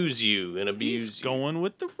use you and abuse He's you. going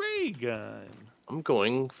with the ray gun. I'm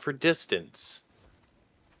going for distance.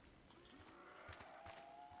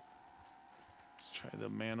 Let's try the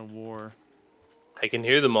Man of War. I can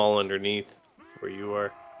hear them all underneath where you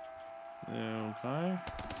are. Okay.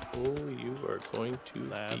 Oh, you are going to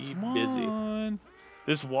That's be busy. one.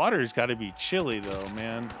 This water's got to be chilly, though,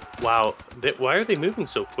 man. Wow. Why are they moving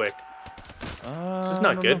so quick? This is I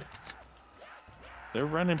not don't good. know. They're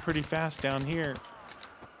running pretty fast down here.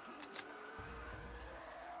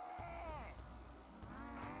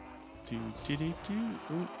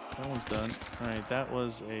 Ooh, that one's done. All right, that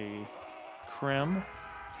was a creme.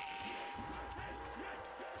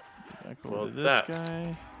 Back over Well, to this that-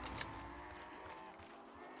 guy.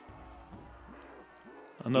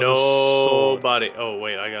 Another sword. Nobody. Oh,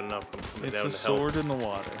 wait. I got enough. I'm coming It's down a to help. sword in the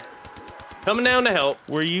water. Coming down to help.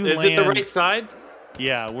 Where you Is land, it the right side?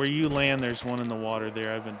 Yeah, where you land, there's one in the water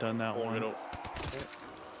there. I haven't done that Oh, one. I don't-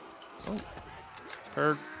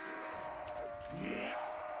 Perk.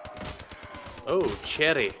 Oh,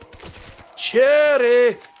 cherry.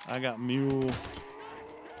 Cherry! I got mule.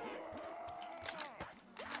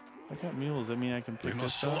 I got mules. I mean, I can We pick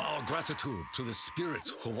must this show up. our gratitude to the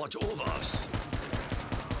spirits who watch over us.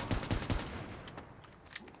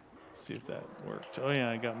 See if that worked. Oh yeah,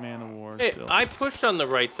 I got Man of War Hey, still. I pushed on the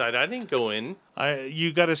right side. I didn't go in.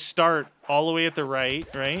 You got to start all the way at the right,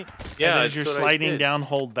 right? Yeah, And then as that's you're what I sliding did. down,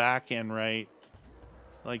 hold back and right.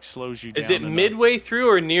 Like slows you down. Is it enough. midway through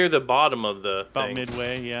or near the bottom of the About thing?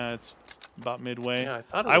 midway, yeah, it's about midway. Yeah, I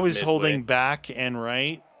thought it I was was midway. holding back and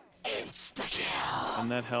right,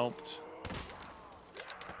 and that helped.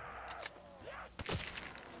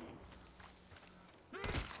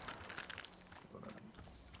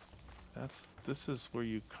 This is where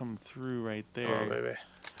you come through right there. Oh, baby.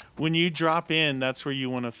 When you drop in, that's where you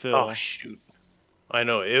want to fill. Oh, shoot. I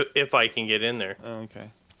know, if I can get in there. Oh,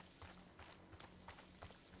 okay.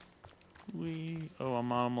 Oh,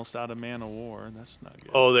 I'm almost out of Man of War. That's not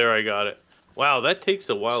good. Oh, there, I got it. Wow, that takes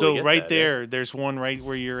a while to So get right that, eh? there, there's one right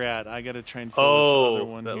where you're at. I gotta try and fill this other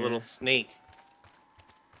one that here. little snake.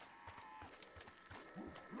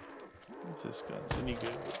 If this gun's any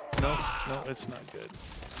good? No, it's not good.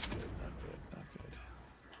 Not good.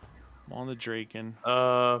 I'm on the Draken.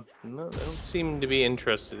 No, they don't seem to be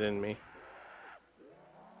interested in me.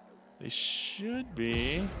 They should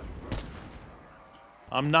be.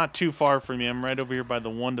 I'm not too far from you. I'm right over here by the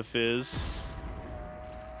one to Fizz.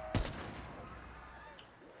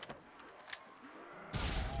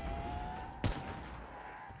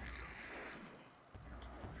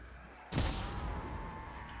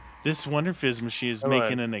 This Wonder Fizz machine is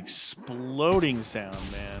making an exploding sound,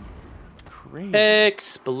 man. Crazy.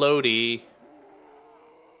 Explodey.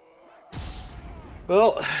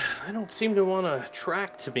 Well, I don't seem to want to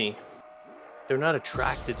attract to me. They're not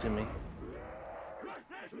attracted to me.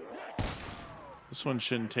 This one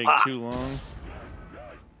shouldn't take too long.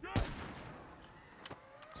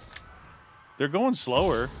 They're going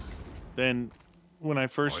slower than when I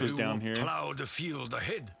first was down here. Plow the field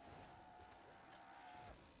ahead.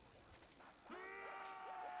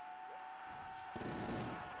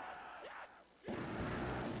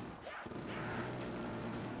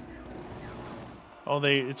 Oh,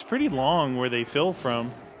 it's pretty long where they fill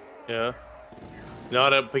from. Yeah.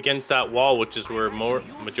 Not up against that wall, which is where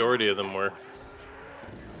majority of them were.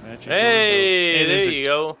 Magic Hey, there's there you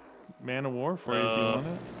go. Man of War for you if you want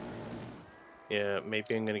it. Yeah,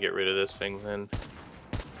 maybe I'm gonna get rid of this thing then.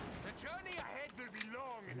 The journey ahead will be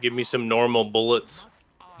long and Give me some normal bullets.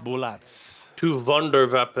 Bullets. 2 Wunder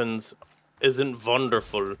weapons isn't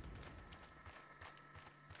wonderful.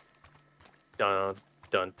 Dun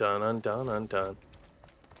dun dun dun dun dun.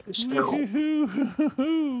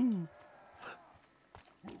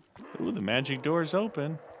 Ooh, the magic door's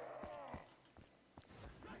open.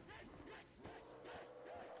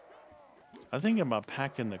 I think I'm about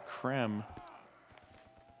packing the creme.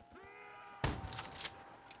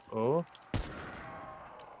 Oh,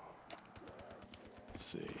 Let's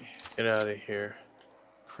see. get out of here.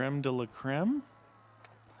 Creme de la creme.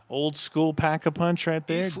 Old school pack-a-punch right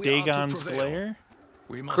there. If we are to Dagon's prevail, Glare.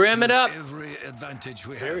 We must Cram it use up. every advantage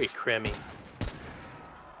we Very have. creamy.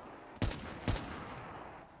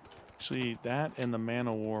 Actually, that and the Man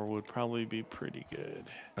of War would probably be pretty good.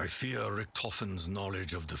 I fear Richtofen's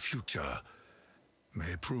knowledge of the future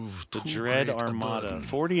may prove The too Dread great a Armada. burden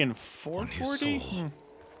 40 and on his 440? soul.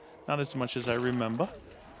 Not as much as I remember.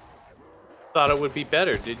 Thought it would be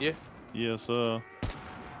better, did you? Yes, nothing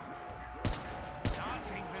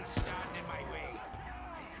will stand in my way.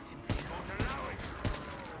 I simply won't allow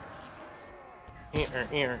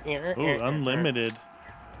it. Ooh, unlimited.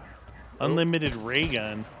 Unlimited ray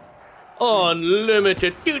gun.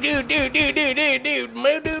 Unlimited.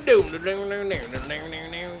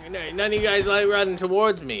 None of you guys like running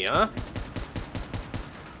towards me, huh?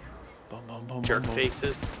 Boom, boom, boom, Jerk boom, boom.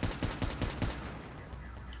 faces.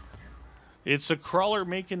 It's a crawler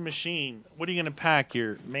making machine. What are you gonna pack?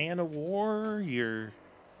 Your Man of War? Your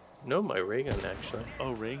No, my ray gun actually.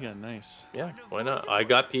 oh, ray gun, nice. Yeah, why not? I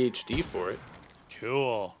got PhD for it.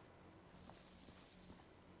 Cool.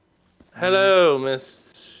 Hello, Miss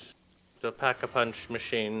the Pack-a-Punch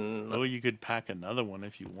machine. Oh, you could pack another one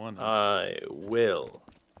if you wanted. I will.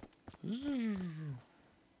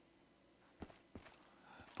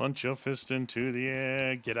 Punch your fist into the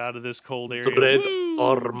air. Get out of this cold area. The Dread Woo!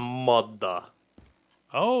 Armada.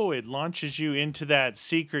 Oh, it launches you into that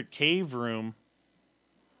secret cave room.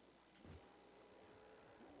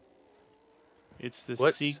 It's the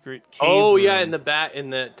What? secret cave Oh room. yeah, in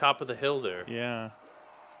the top of the hill there. Yeah.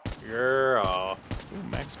 Girl, Ooh,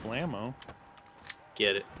 max blammo.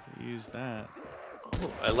 get it. Use that.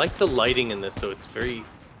 Oh, I like the lighting in this, so it's very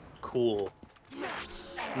cool.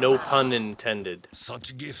 No pun intended.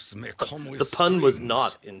 Such gifts may come with The pun was strings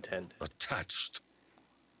not intended. attached.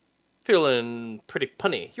 Feeling pretty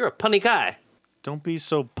punny. You're a punny guy. Don't be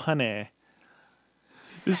so punny.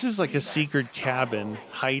 This is like a secret cabin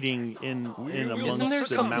hiding in Isn't amongst there the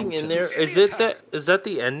something mountains. in there? Is that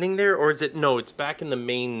the ending there, or is it? No, it's back in the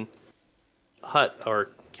main hut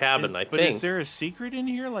or cabin. I But think. is there a secret in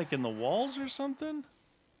here, like in the walls or something?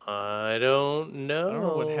 I don't know. I don't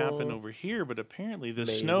know what happened over here, but apparently the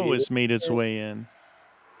snow Maybe has made its way in.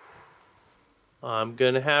 I'm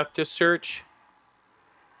gonna have to search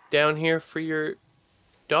down here for your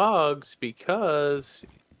dogs because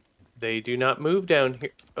they do not move down here.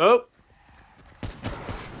 Oh!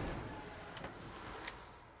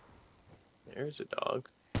 There's a dog.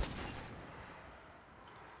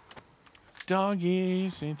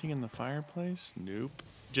 Doggies. Anything in the fireplace? Nope.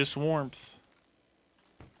 Just warmth.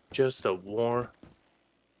 Just a warmth.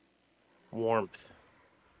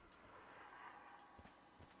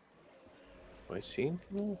 Do I see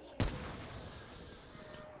anything else?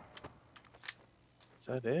 Is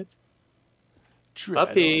that it?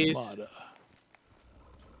 Puppies.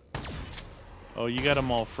 Oh, you got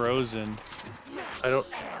them all frozen. I don't.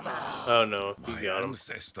 Oh no, you My got them.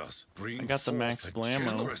 ancestors bring I got the forth Max a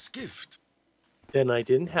Blammo. generous gift. Then I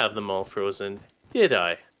didn't have them all frozen, did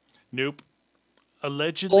I? Nope.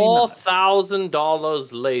 Allegedly not. $4,000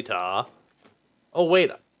 later. Oh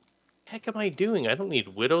wait, heck am I doing? I don't need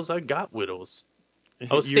widows. I got widows.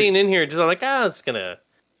 I was staying in here just like I was gonna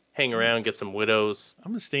hang around, get some widows.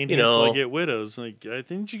 I'm gonna stay in You here until I know. get widows. Like,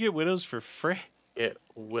 didn't you get widows for free? Get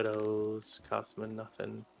widows cost me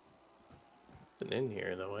nothing. Nothing in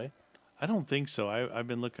here though, eh? I don't think so. I've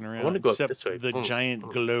been looking around. wanna go up except this way. the giant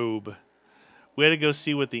globe. We had to go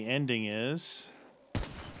see what the ending is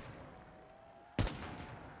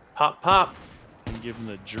Pop, pop. and give him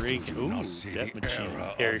the Drake. Do Ooh, not see death the machine.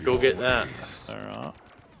 error Here, of go your get that. ways. Alright.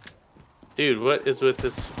 Dude, what is with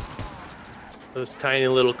this tiny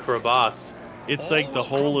little crevasse? It's like the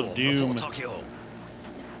whole of Doom. Tokyo.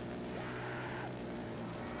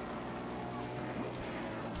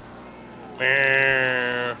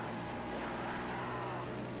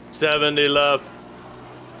 70 left.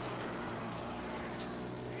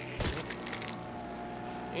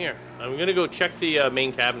 Here, I'm gonna go check the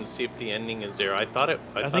main cabin to see if the ending is there. I thought it.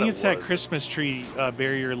 I thought think it it's that was. Christmas tree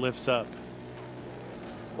barrier lifts up.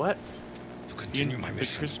 What? To continue my The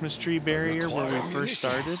mission. Christmas tree barrier where we first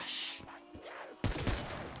started.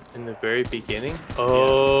 In the very beginning?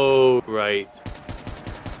 Oh, right.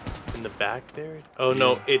 In the back there? Oh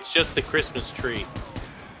no, it's just the Christmas tree.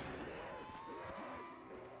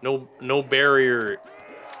 No barrier.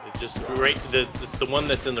 It's just right. It's the one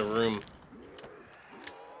that's in the room.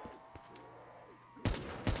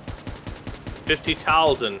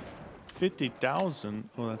 50,000. 50,000.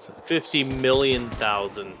 Oh, that's it. 50 million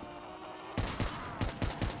thousand.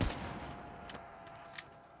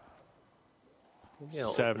 Maybe I'll open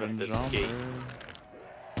up 7 this genre. gate.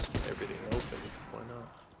 Get everything open. Why not?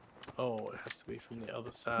 Oh, it has to be from the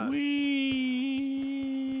other side.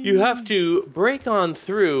 Whee! You have to break on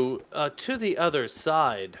through to the other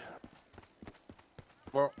side.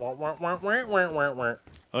 Oh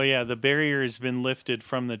yeah, the barrier has been lifted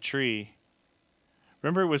from the tree.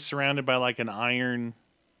 Remember, it was surrounded by like an iron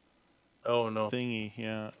Oh no. thingy.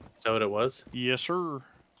 Yeah. Is that what it was? Yes, sir.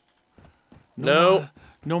 No.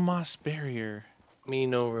 No moss barrier. Me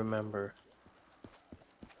no remember.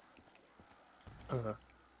 What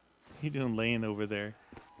you doing laying over there?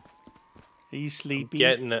 Are you sleepy?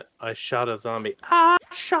 Getting it. I shot a zombie. I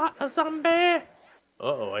shot a zombie.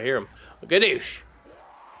 Uh-oh, I hear him. Gadoosh.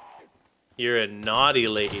 You're a naughty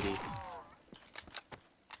lady.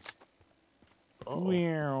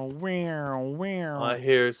 Wow, wow, wow. I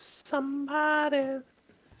hear somebody.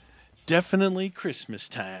 Definitely Christmas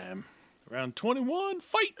time. Round 21,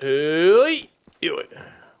 fight! Hey, do it.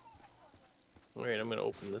 Alright, I'm gonna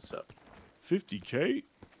open this up. 50K.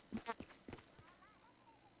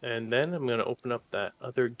 And then I'm gonna open up that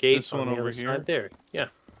other gate This one on the over other here? side there. Yeah.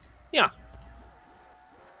 Yeah.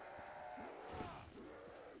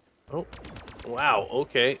 Oh. Wow,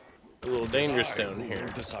 okay. A little dangerous I down will here.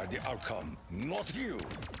 decide the outcome, not you.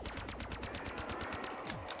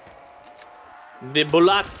 The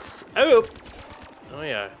bullets. Oh. Oh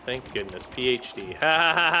yeah, thank goodness. PhD. Ha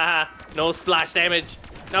ha ha ha. No splash damage.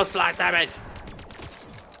 No splash damage.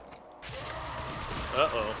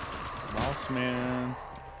 Uh-oh. Mouse man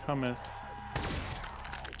cometh.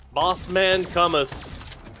 Boss man cometh.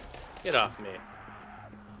 Get off me.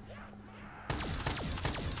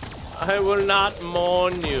 I will not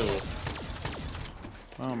mourn you.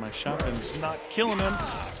 Oh, my shotgun's not killing him.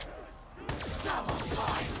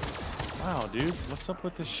 Wow, dude. What's up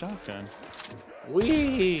with this shotgun?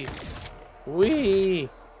 Wee.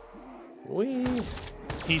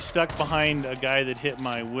 He's stuck behind a guy that hit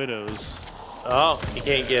my widows. Oh, he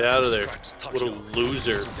can't get out of there. What a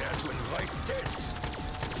loser.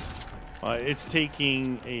 It's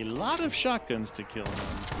taking a lot of shotguns to kill him.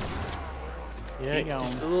 Yeah,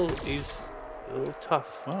 he's a little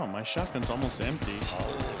tough. Oh, my shotgun's almost empty.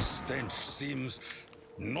 Foul stench seems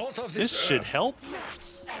not of This should help.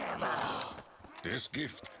 This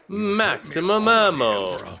gift. Maximum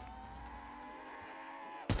ammo.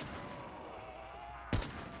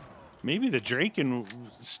 Maybe the Draken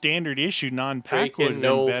standard issue non-pack would have been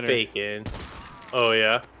no better. faking. Oh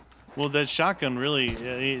yeah. Well, that shotgun really,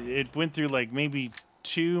 it went through like maybe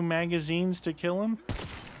 2 magazines to kill him.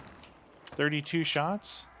 32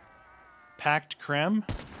 shots. Packed Creme.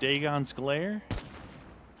 Dagon's Glare.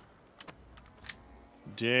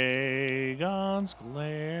 Dagon's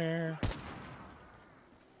Glare.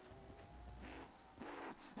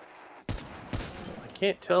 I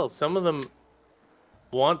can't tell. Some of them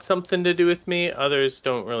want something to do with me. Others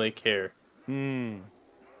don't really care. I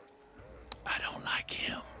don't like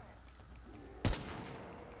him.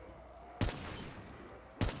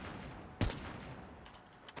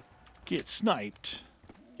 Get sniped.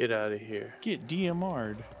 Get out of here. Get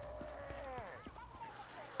DMR'd.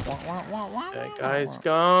 That guy's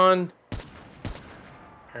gone.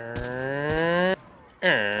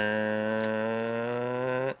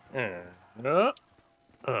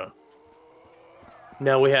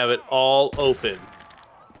 Now we have it all open.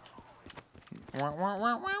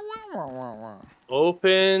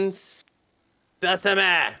 Open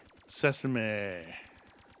sesame. Sesame.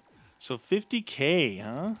 So 50K,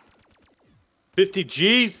 huh? 50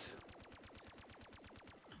 G's.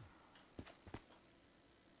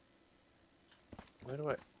 Why do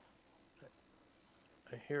I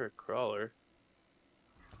hear a crawler?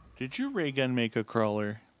 Did your ray gun make a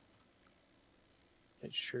crawler?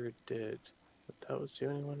 It sure did. But that was the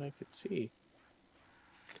only one I could see.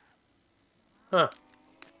 Huh.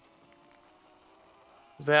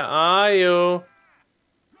 Where are you?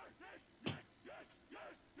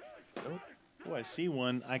 Oh, I see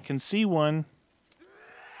one. I can see one.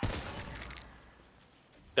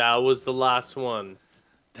 That was the last one.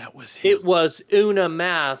 That was him. It was una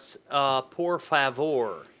más, por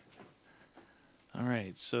favor. All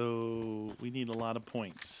right, so we need a lot of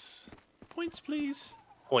points. Points, please.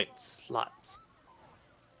 Points, lots.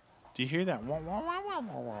 Do you hear that? Wah, wah, wah, wah,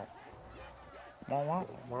 wah, wah.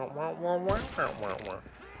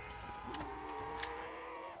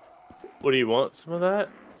 What do you want? Some of that?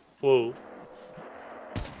 Whoa.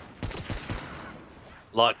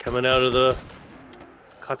 Lot coming out of the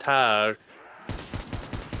Qatar.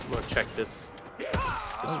 I'm gonna check this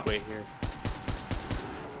way here.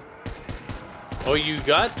 Oh, you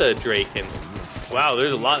got the Draken. Wow,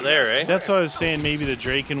 there's a lot there, eh? That's what I was saying. Maybe the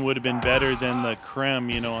Draken would have been better than the Creme,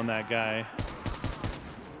 you know, on that guy.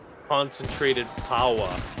 Concentrated power.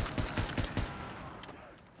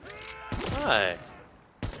 Hi.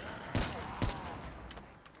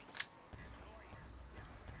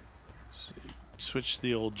 Switch to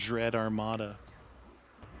the old Dread Armada.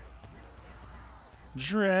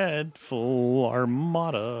 Dreadful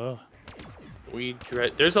Armada.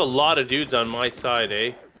 There's a lot of dudes on my side,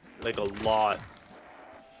 eh? Like a lot.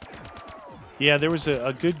 Yeah, there was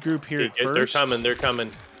a good group here at first. They're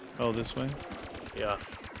coming. Oh, this way? Yeah.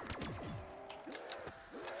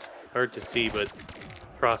 Hard to see, but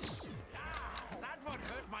cross. That one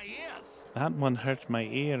hurt my ears. That one hurt my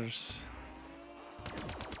ears.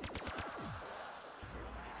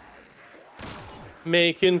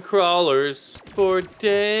 Making crawlers for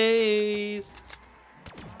days.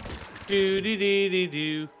 Do do do do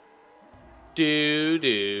do. Do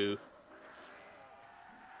do.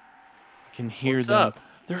 I can hear What's them. up?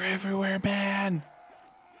 They're everywhere, man.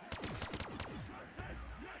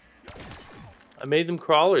 I made them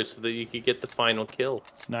crawlers so that you could get the final kill.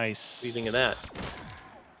 Nice. What do you think of that?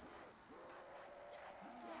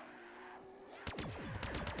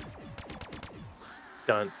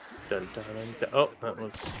 Dun, dun, dun, dun, dun. Oh, that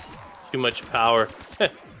was too much power.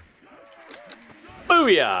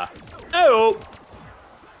 Booyah! Oh!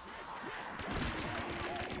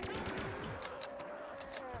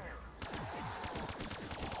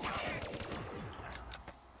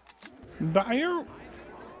 Buyer.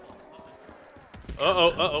 Uh-oh,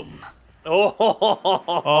 uh-oh. Oh!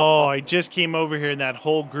 Oh, I just came over here and that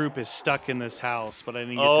whole group is stuck in this house, but I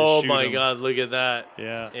didn't get to Oh shoot my them. god, look at that.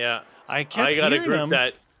 Yeah. Yeah. I kept I got a hearing group them.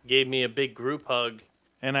 that gave me a big group hug.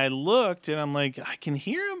 And I looked, and I'm like, I can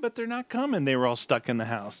hear them, but they're not coming. They were all stuck in the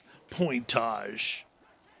house. Pointage.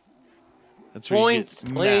 That's where Points,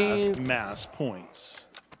 you please. get mass points.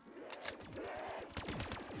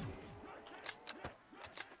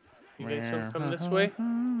 You guys don't come this way?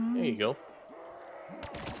 There you go.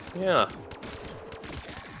 Yeah.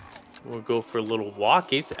 We'll go for little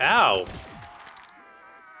walkies. Ow!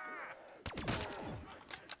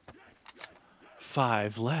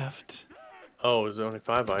 5 left. Oh, there's only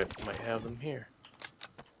 5. I might have them here.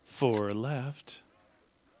 4 left.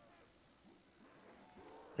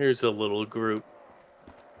 Here's a little group.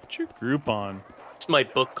 What's your group on? It's my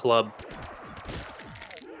book club.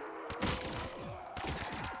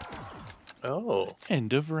 Oh.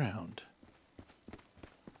 End of round.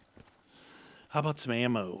 How about some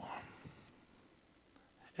ammo?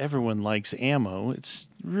 Everyone likes ammo. It's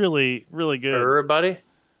really, really good. Everybody?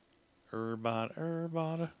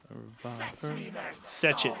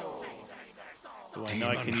 Set it. So I know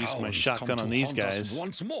I can use my shotgun on these guys.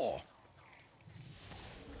 Once more.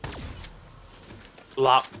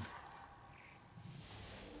 Flop.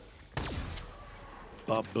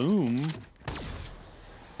 Ba-boom.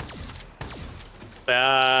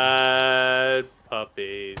 Bad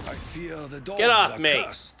puppies. I fear the dogs Get off are me.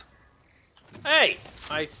 cursed. Hey!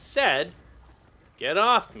 I said, get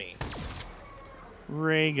off me.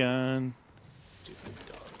 Ray gun. Stupid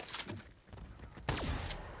dog.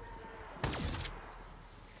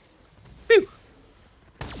 Phew!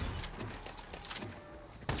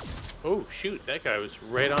 Oh, shoot. That guy was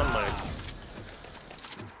right on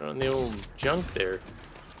the old junk there.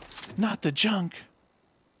 Not the junk.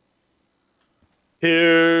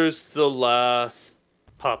 Here's the last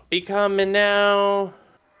puppy coming now.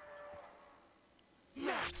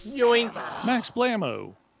 Yoink. Max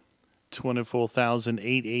Blammo.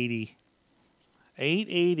 24,880.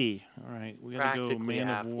 880. All right, we gotta go Practically Man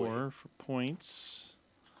halfway. of War for points.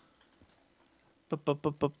 Let's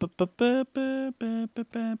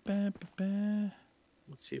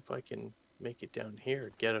see if I can make it down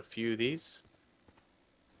here. Get a few of these.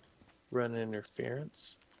 Run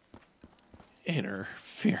interference.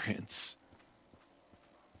 Interference.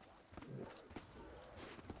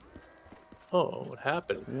 Oh, what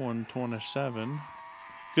happened? 127.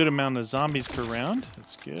 Good amount of zombies per round.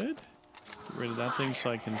 That's good. Get rid of that thing so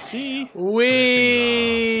I can see. Whee!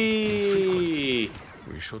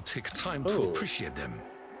 We should take time to Oh. appreciate them.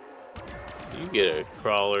 You get a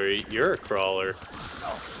crawler. You're a crawler.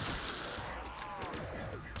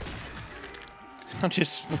 I'm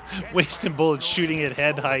just wasting bullets shooting at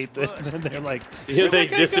head height. And then they're like, Yeah, they "Where'd that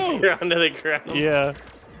guy go?" disappear onto the ground. Yeah.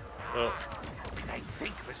 Oh. I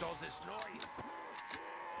think was all this noise.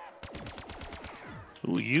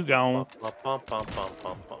 Ooh, you gone. Pum, pum, pum, pum,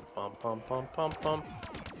 pum, pum, pum, pum, pum, pum.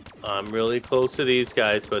 I'm really close to these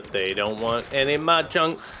guys, but they don't want any of my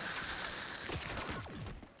junk.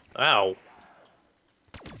 Ow.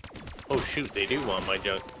 Oh shoot, they do want my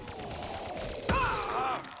junk.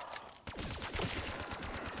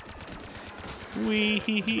 Wee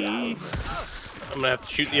hee hee. I'm gonna have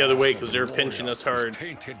to shoot the other way because they're pinching us hard.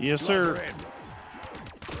 Painted Yes, blood sir. red.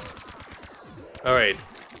 All right.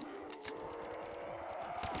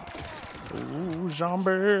 Ooh,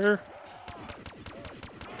 zombie.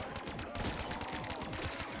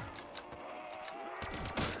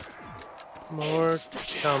 More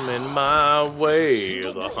coming my way,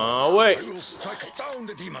 the highway. I will strike down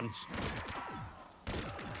the demons.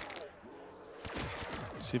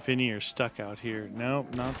 See if any are stuck out here.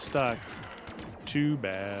 Nope, not stuck. Too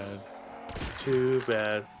bad. Too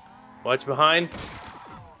bad. Watch behind.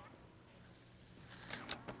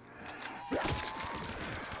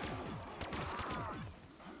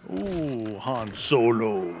 Ooh, Han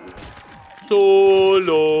Solo.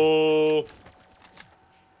 Solo.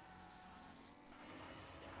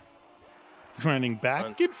 Running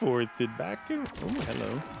back and forth and back and... Oh,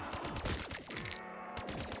 hello.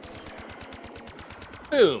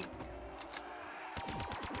 Boom.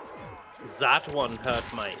 That one hurt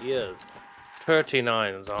my ears.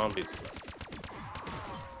 39 zombies left.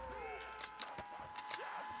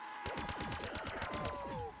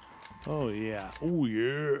 Oh, yeah. Oh,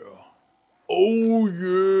 yeah. Oh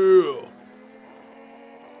yeah.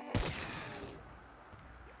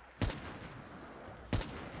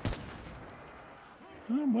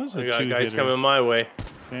 That was a I got two-hitter. guys coming my way.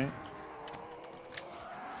 Okay.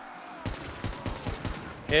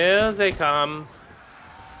 Here they come.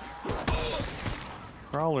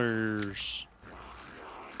 Crawlers.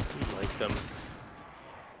 I like them.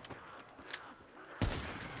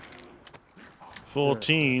 Full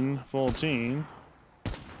team. Full team.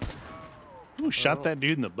 Ooh, shot that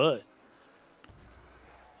dude in the butt.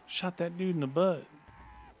 Shot that dude in the butt.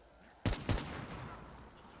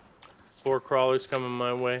 4 crawlers coming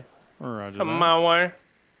my way. Roger Coming that. my way.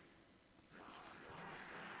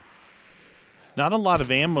 Not a lot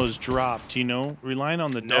of ammo's dropped, you know? Relying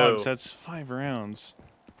on the No. dogs, that's 5 rounds.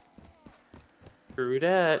 Screw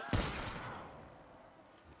that.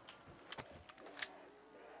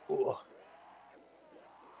 Ooh.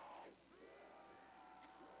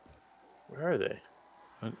 Where are they?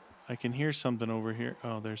 I can hear something over here.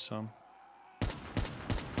 Oh, there's some.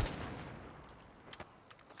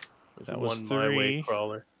 There's That was one my way 3.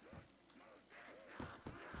 crawler.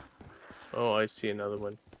 Oh, I see another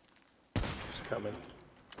one. It's coming.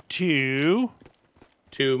 2.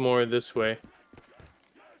 2 more this way.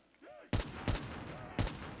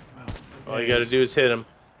 Wow. All you gotta do is hit him.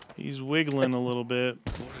 He's wiggling a little bit.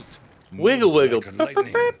 Wiggle, wiggle. Like a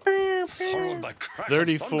lightning, followed by crash of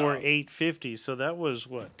 34, thunder. 850. So that was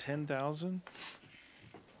what, 10,000?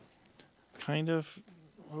 Kind of.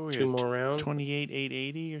 What were we 2 at? more rounds. 28,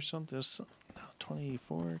 880 or something. No,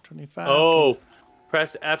 24, 25. Oh,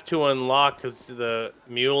 press F to unlock because the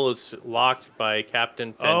mule is locked by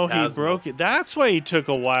Captain Oh, Phantasmal. he broke it. That's why he took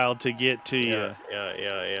a while to get to you.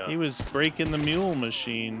 Yeah. He was breaking the mule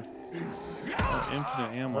machine. Oh,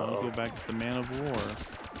 infinite ammo. I'll go back to the Man of War.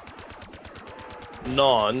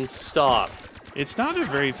 Non-stop. It's not a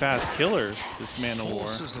very fast killer, this Man of War.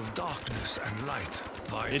 Forces of darkness and light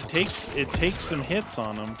vie It for takes some hits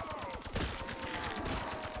on him.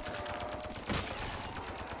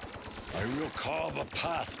 I will carve a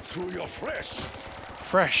path through your flesh.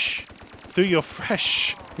 Fresh. Through your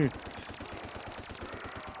fresh.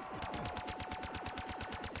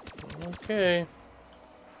 Okay.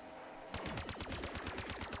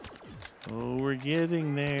 Oh, we're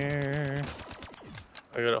getting there.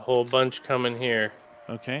 I got a whole bunch coming here.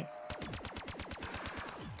 Okay.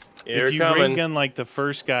 Here If you coming. ray gun like the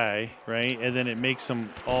first guy, right, and then it makes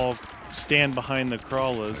them all stand behind the I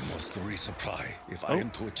crawlers. must resupply if Oh. I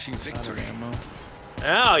am to achieve Out of victory. ammo.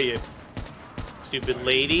 Ow, you stupid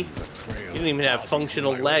lady. The trail You didn't even have lies in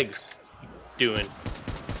functional my wake. legs. Doing.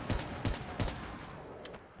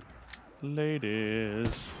 Ladies.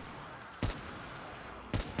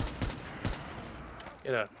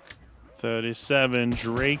 Get up. 37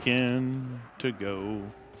 Draken to go.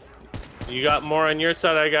 You got more on your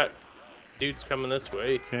side. I got dudes coming this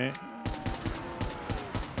way. Okay.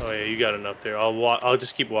 Oh yeah, you got enough there. I'll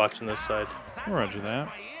just keep watching this side. Roger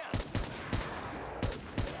that.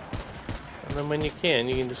 And then when you can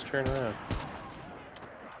just turn around.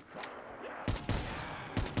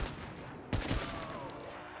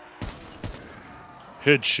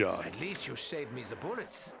 Headshot. At least you saved me the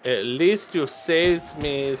bullets. At least you saved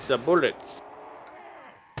me the bullets.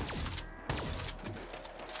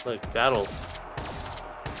 Look, that'll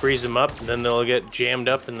freeze them up, and then they'll get jammed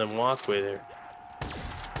up in the walkway there.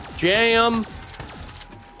 Jammed.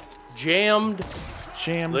 Jammed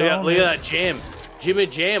Look at on look it. at that jam. Jimmy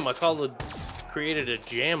Jam. Created a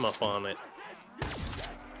jam up on it.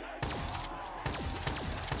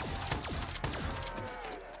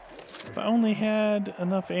 If I only had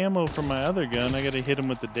enough ammo for my other gun, I gotta hit him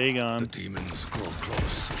with the The Dagon. demons grow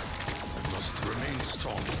close. I must remain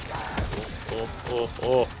strong.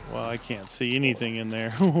 Oh. Well, I can't see anything in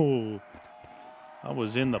there. Ooh. I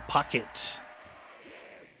was in the pocket.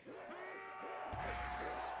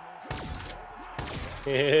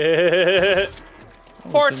 Oh.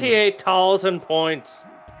 48,000 points.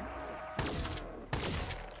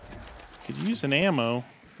 Could use an ammo.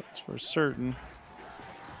 That's for certain.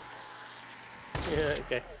 Yeah,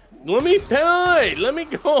 okay. Let me die. Let me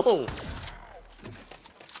go.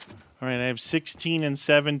 All right, I have 16 and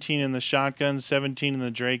 17 in the shotgun, 17 in the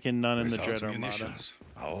Drake, and none in the Without Dread Armada. munitions,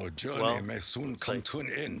 our journey Well, may soon come like- to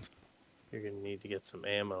an end. You're gonna need to get some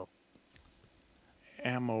ammo.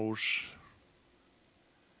 Ammos.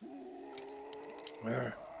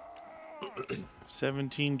 Where?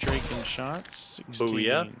 17 Drake and shots. 16.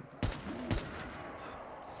 Booyah.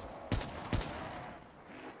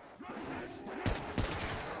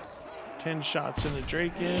 Ten shots in the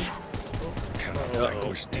Drake in. Cannot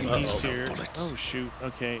vanquish And demons he's with here. bullets. Oh shoot.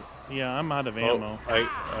 Okay. Yeah, I'm out of ammo.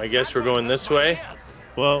 I guess we're going this way.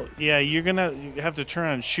 Well, yeah, you have to turn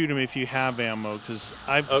and shoot him if you have ammo, because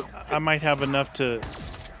I might have enough to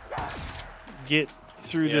get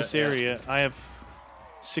through Yeah, this yeah. area. I have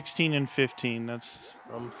 16 and 15. That's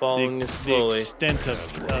I'm the, following you the slowly. extent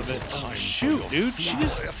of it. Oh, shoot, dude. She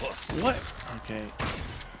just... What? Okay.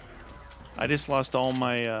 I just lost all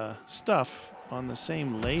my stuff on the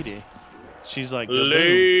same lady. She's like, kaboom,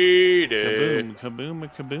 Lady. kaboom,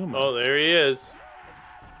 kaboom, kaboom. Oh, there he is.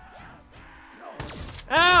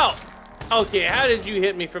 Ow! Okay, how did you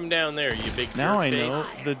hit me from down there, you big Now jerk I face? know.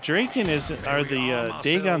 The Draken are the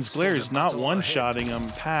Dagon's Glare is not one-shotting them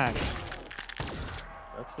packed.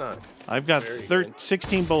 That's not. I've got Very good.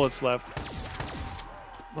 16 bullets left.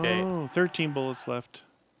 Okay. Oh, 13 bullets left.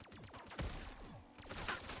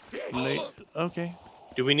 Okay.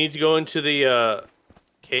 Do we need to go into the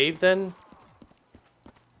cave then?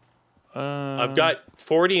 I've got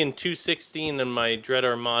 40 and 216 in my Dread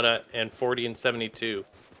Armada and 40 and 72.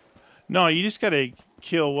 No, you just gotta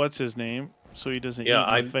kill what's his name so he doesn't eat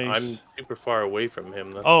my face. I'm super far away from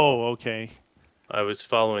him. That's okay. I was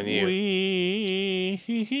following you.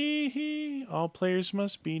 All players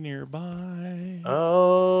must be nearby.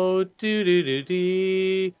 Oh,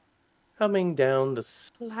 doo. Coming down the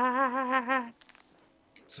slide.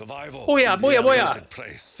 Survival. Booyah, in the booyah, booyah. illusion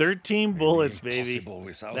place 13 may be bullets, baby. impossible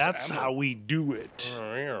without That's ammo. how we do it.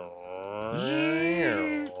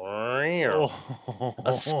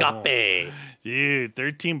 Escape. Dude,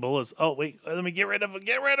 13 bullets. Oh, wait. Let me get rid of him.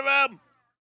 Get rid of him.